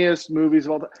funniest movies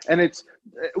of all time. And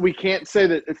we can't say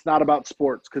that it's not about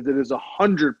sports because it is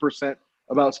 100%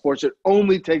 about sports. It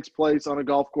only takes place on a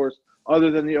golf course other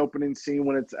than the opening scene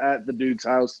when it's at the dude's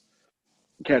house.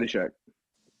 Caddyshack.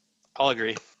 I'll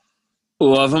agree.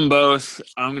 Love them both.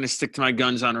 I'm going to stick to my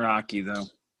guns on Rocky, though.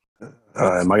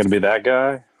 Am I going to be that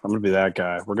guy? I'm going to be that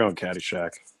guy. We're going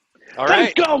Caddyshack. All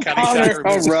right. Let's go, Caddyshack. Connor.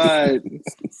 All right.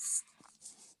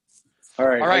 All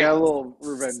right. All right. I got a little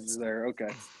revenge there. Okay.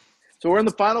 So we're in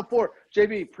the Final Four.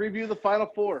 JB, preview the Final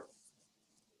Four.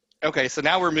 Okay, so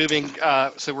now we're moving.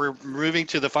 We're moving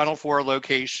to the Final Four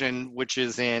location, which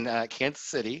is in Kansas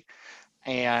City,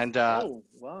 and Oh,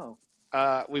 wow.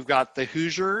 we've got the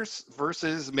Hoosiers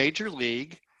versus Major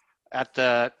League at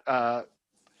the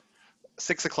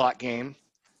 6 o'clock game.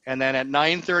 And then at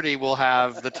 9:30, we'll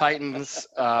have the Titans,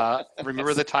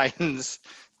 Remember the Titans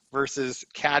versus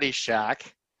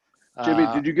Caddyshack. Jimmy,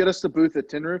 did you get us the booth at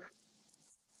Tin Roof?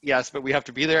 Yes, but we have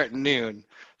to be there at noon.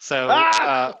 So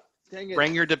Dang it.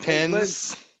 bring your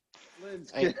depends.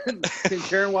 Linz, can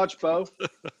Karen watch Bo?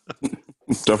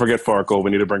 Don't forget Farkle.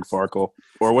 We need to bring Farkle.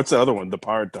 Or what's the other one? The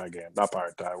Pirate Die game. Not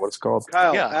Pirate Die. What's it called?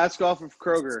 Kyle, Yeah. ask off of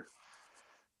Kroger.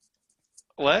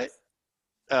 What?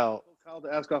 Oh, Kyle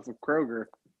to ask off of Kroger.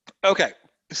 okay.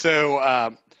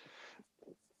 So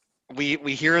we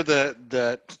hear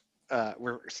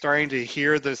we're starting to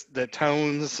hear the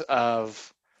tones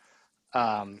of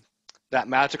that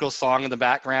magical song in the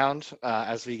background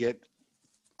as we get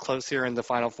close here in the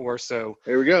Final Four. So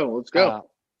Here we go. Let's go.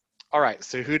 All right.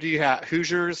 So who do you have?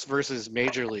 Hoosiers versus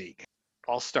Major League.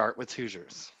 I'll start with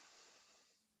Hoosiers.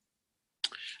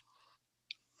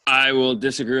 I will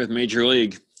disagree with Major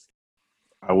League.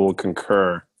 I will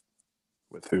concur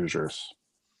with Hoosiers.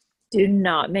 Do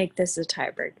not make this a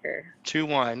tiebreaker.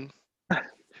 2-1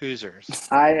 Hoosiers.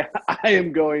 I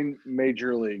am going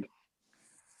Major League.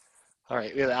 All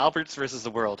right. We have Alberts versus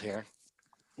the world here.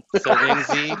 So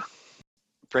Lindsay,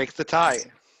 break the tie.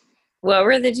 What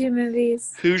were the two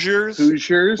movies? Hoosiers,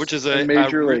 which is and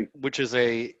Major League. which is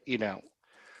a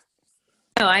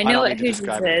Oh, I don't know need what to Hoosiers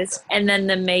describe it. is. And then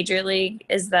the Major League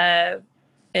is the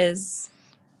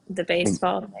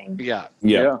baseball thing. yeah,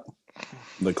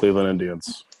 The Cleveland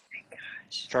Indians.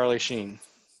 Charlie Sheen.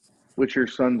 Which your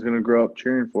son's going to grow up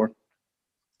cheering for.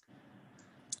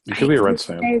 You could be a Reds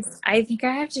fan. I think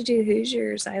I have to do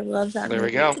Hoosiers. I love that There we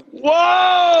movie. go.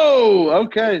 Whoa!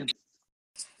 Okay.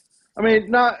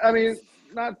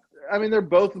 They're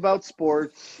both about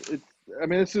sports.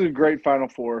 This is a great Final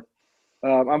Four.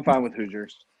 I'm fine with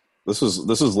Hoosiers. This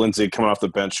is Lindsay coming off the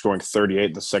bench scoring 38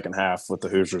 in the second half with the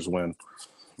Hoosiers win.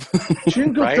 She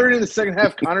didn't go Right? 30 in the second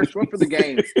half, Connor. She went for the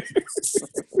game.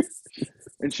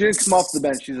 And she didn't come off the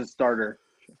bench. She's a starter.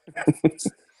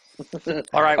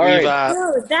 All right, All we've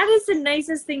Oh, that is the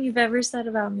nicest thing you've ever said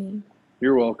about me.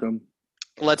 You're welcome.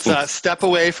 let's step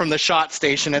away from the shot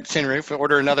station at Tin Roof and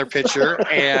order another pitcher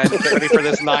and get ready for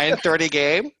this 9:30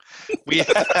 game. We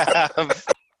have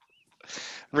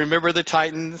Remember the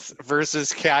Titans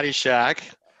versus Caddyshack.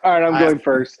 All right, I'm going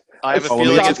first. I have a Oh,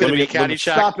 feeling let me- it's going to be let me-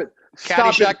 Caddyshack. Stop it.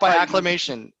 Stop Caddyshack it, by Titans.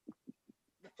 acclamation.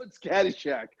 It's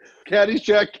Caddyshack.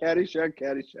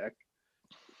 Caddyshack.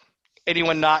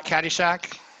 Anyone not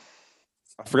Caddyshack?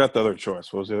 I forgot the other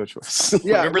choice. What was the other choice?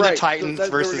 Yeah, Remember right. the Titans there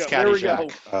we versus go. There we go.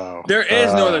 Caddyshack. Oh. There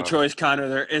is no other choice, Connor.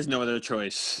 There is no other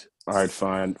choice. All right,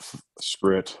 fine.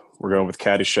 Screw it. We're going with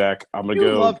Caddyshack. I'm gonna You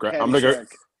go. love I'm gonna go.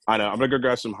 Caddyshack. I know. I'm gonna go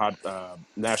grab some hot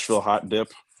Nashville hot dip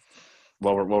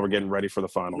while we're getting ready for the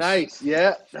finals. Nice.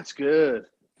 Yeah, that's good.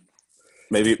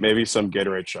 Maybe some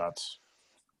Gatorade shots.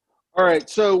 All right,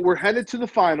 so we're headed to the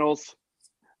finals.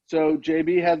 So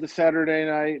JB had the Saturday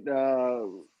night,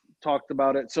 talked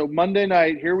about it. So Monday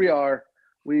night, here we are.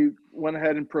 We went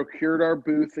ahead and procured our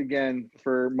booth again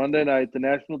for Monday night, the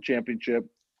national championship.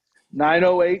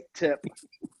 9:08 tip.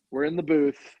 We're in the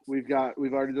booth. We've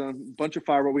already done a bunch of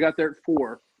fireball. We got there at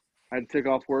 4. I had to take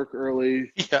off work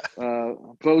early. Yeah.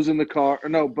 Bo's in the car. Or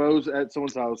no, Bo's at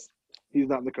someone's house. He's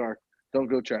not in the car. Don't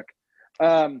go check.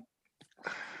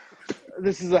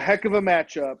 This is a heck of a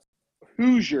matchup.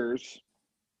 Hoosiers,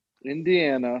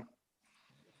 Indiana,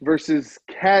 versus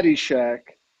Caddyshack.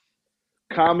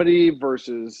 Comedy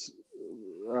versus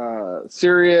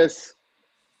serious.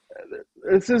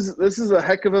 This is a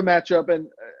heck of a matchup, and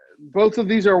both of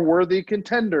these are worthy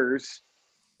contenders.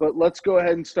 But let's go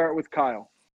ahead and start with Kyle.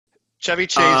 Chevy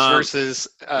Chase versus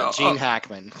Gene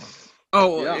Hackman.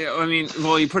 Oh, Yeah. yeah, I mean,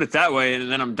 well, you put it that way,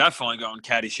 and then I'm definitely going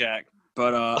Caddyshack.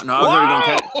 But no,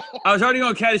 I was already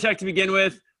going Caddyshack to begin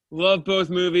with. Love both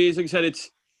movies. Like I said,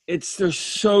 they're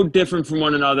so different from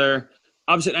one another.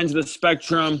 Opposite ends of the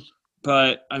spectrum.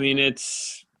 But I mean,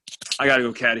 I gotta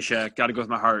go Caddyshack. Gotta go with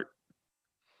my heart.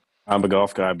 I'm a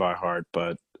golf guy by heart,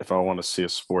 but if I want to see a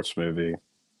sports movie,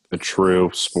 a true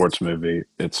sports movie,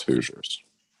 it's Hoosiers.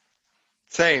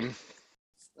 Same.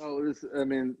 Oh,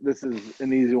 this is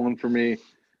an easy one for me.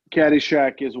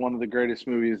 Caddyshack is one of the greatest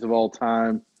movies of all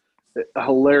time.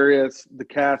 Hilarious. The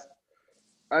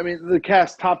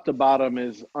cast top to bottom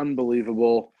is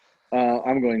unbelievable.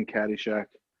 I'm going Caddyshack.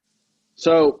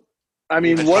 So, what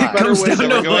better comes way down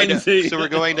to to Lindsay. So we're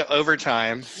going to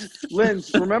overtime.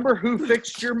 Linz, remember who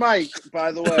fixed your mic,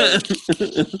 by the way.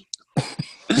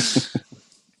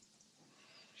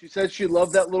 She said she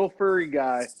loved that little furry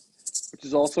guy, which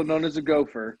is also known as a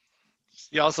gopher.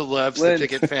 He also loves Lynn. the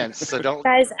picket fence, so don't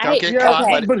Guys, get yeah, caught.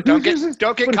 okay. But Don't Hoosiers get is-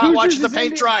 don't get but caught Hoosiers watching the is paint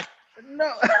Indi- dry.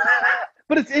 No,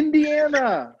 but it's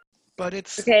Indiana. but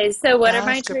it's Okay, so what are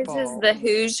my choices? basketball. The All right,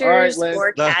 Hoosiers Lynn.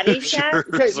 or The Caddyshack?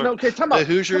 Hoosiers Okay, no, or- okay, time the out.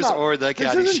 Hoosiers time out. or the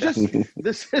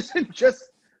This isn't Caddyshack.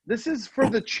 this is for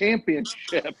the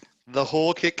championship. The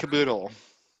whole kit caboodle.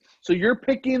 So you're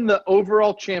picking the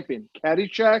overall champion.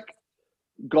 Caddyshack,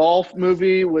 golf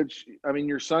movie, which I mean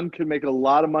your son could make a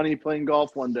lot of money playing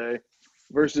golf one day,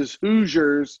 versus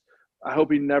Hoosiers. I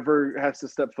hope he never has to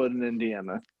step foot in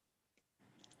Indiana.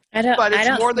 But it's I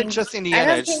don't more than think, just I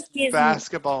Indiana. don't think It's he's.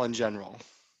 basketball in general.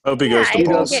 I hope he Yeah, goes to I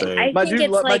Ball think State. I My think dude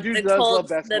it's my like dude the does love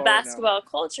the basketball right now. basketball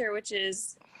culture, which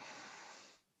is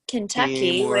Kentucky,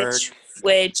 Teamwork,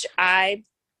 which I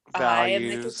am a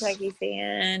values. Kentucky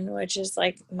fan, which is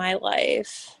like my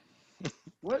life.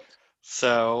 What?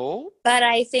 So But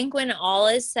I think when all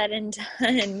is said and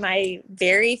done, my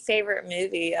very favorite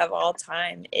movie of all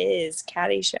time is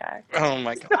Caddyshack. oh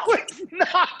my god. No, it's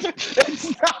not. It's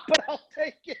not, but I'll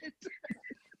take it.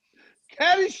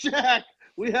 Caddyshack.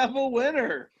 We have a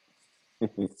winner.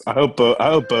 I hope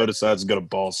Bo decides to go to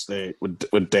Ball State with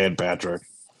Dan Patrick.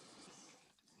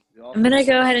 I'm going to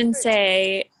go ahead and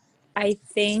say I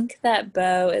think that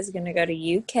Bo is going to go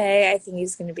to UK. I think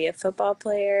he's going to be a football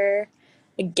player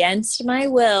against my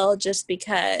will just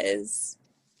because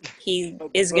he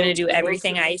is going to do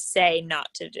everything I say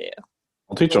not to do.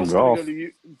 I'll teach him golf.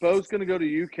 Bo's going to go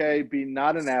to UK, be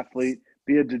not an athlete,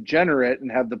 be a degenerate,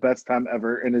 and have the best time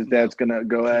ever. And his dad's going to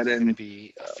go ahead He's going to and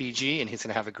be Fiji, and he's going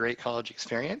to have a great college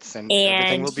experience, and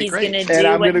everything And will be he's great. going to And do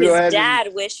I'm what gonna go ahead his and-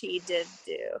 dad wish he did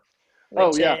do. oh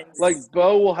which yeah, is like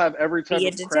Bo will have every type be a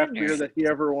of craft beer degenerate. that he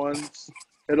ever wants.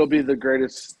 It'll be the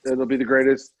greatest. It'll be the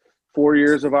greatest 4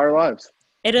 years of our lives.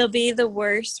 It'll be the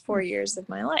worst 4 years of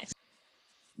my life.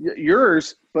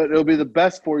 Yours, but it'll be the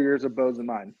best 4 years of Bo's and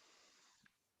mine.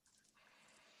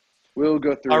 We'll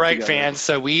go through. All it right, together. fans.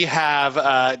 So we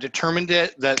have determined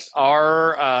it that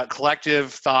our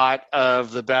collective thought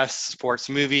of the best sports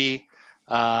movie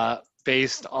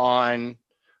based on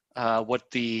what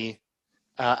the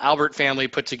Albert family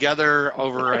put together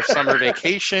over a summer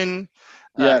vacation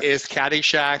Yes. is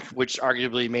Caddyshack, which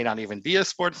arguably may not even be a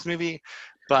sports movie.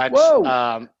 But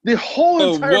Whoa. The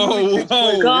whole entire movie takes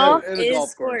place Golf in a is golf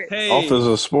course. sport. Hey, Golf is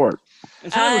a sport.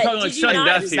 it's not we're talking like Did you sudden not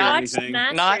death just here or watch anything.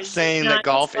 Masters? not Did saying you that not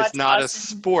golf just is not a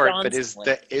Austin sport, but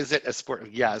Johnson is it a sport?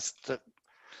 Yes.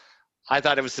 I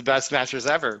thought it was the best Masters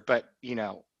ever, but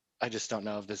I just don't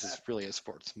know if this is really a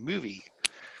sports movie.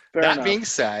 Fair That enough. being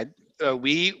said,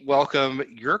 we welcome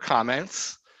your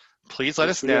comments. Please let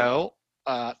us Yes, we do. know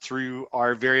through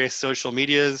our various social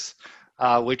medias,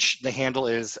 which the handle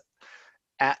is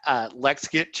at Lex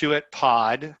Get To It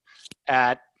Pod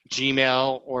at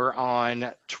Gmail or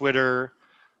on Twitter,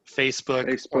 Facebook.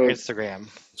 or Instagram.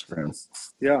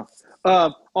 Yeah.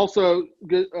 Also,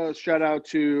 good shout out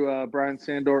to Brian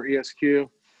Sandor, ESQ.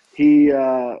 He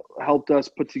helped us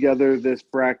put together this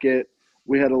bracket.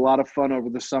 We had a lot of fun over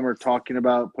the summer talking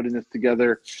about putting this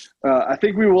together. I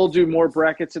think we will do more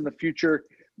brackets in the future.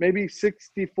 Maybe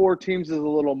 64 teams is a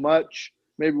little much.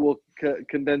 Maybe we'll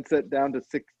condense it down to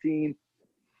 16.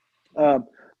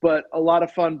 But a lot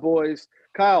of fun, boys.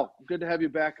 Kyle, good to have you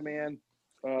back, man.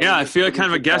 Yeah, I feel like kind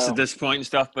of a producer guest Kyle. at this point and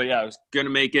stuff, but yeah, I was going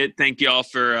to make it. Thank you all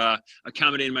for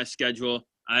accommodating my schedule.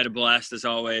 I had a blast as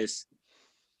always.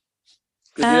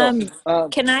 Good deal.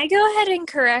 Can I go ahead and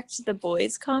correct the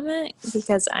boys' comment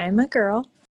because I'm a girl?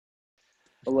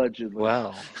 Allegedly.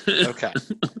 Well, okay.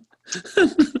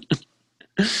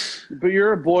 But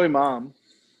you're a boy mom.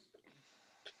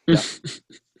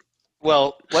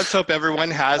 Well, let's hope everyone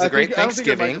has a great I don't think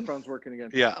the Thanksgiving. microphone's working again.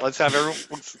 Yeah, let's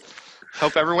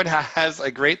hope everyone has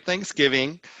a great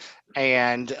Thanksgiving,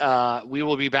 and we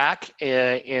will be back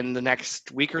in the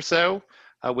next week or so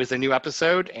with a new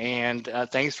episode. And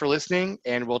thanks for listening,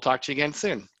 and we'll talk to you again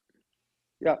soon.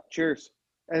 Yeah, cheers.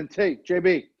 And hey,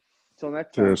 JB, until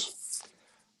next time. Cheers.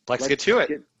 Let's get to it.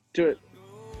 Get to it.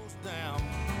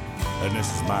 And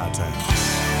this is my time.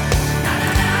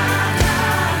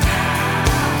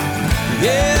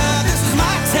 Yeah.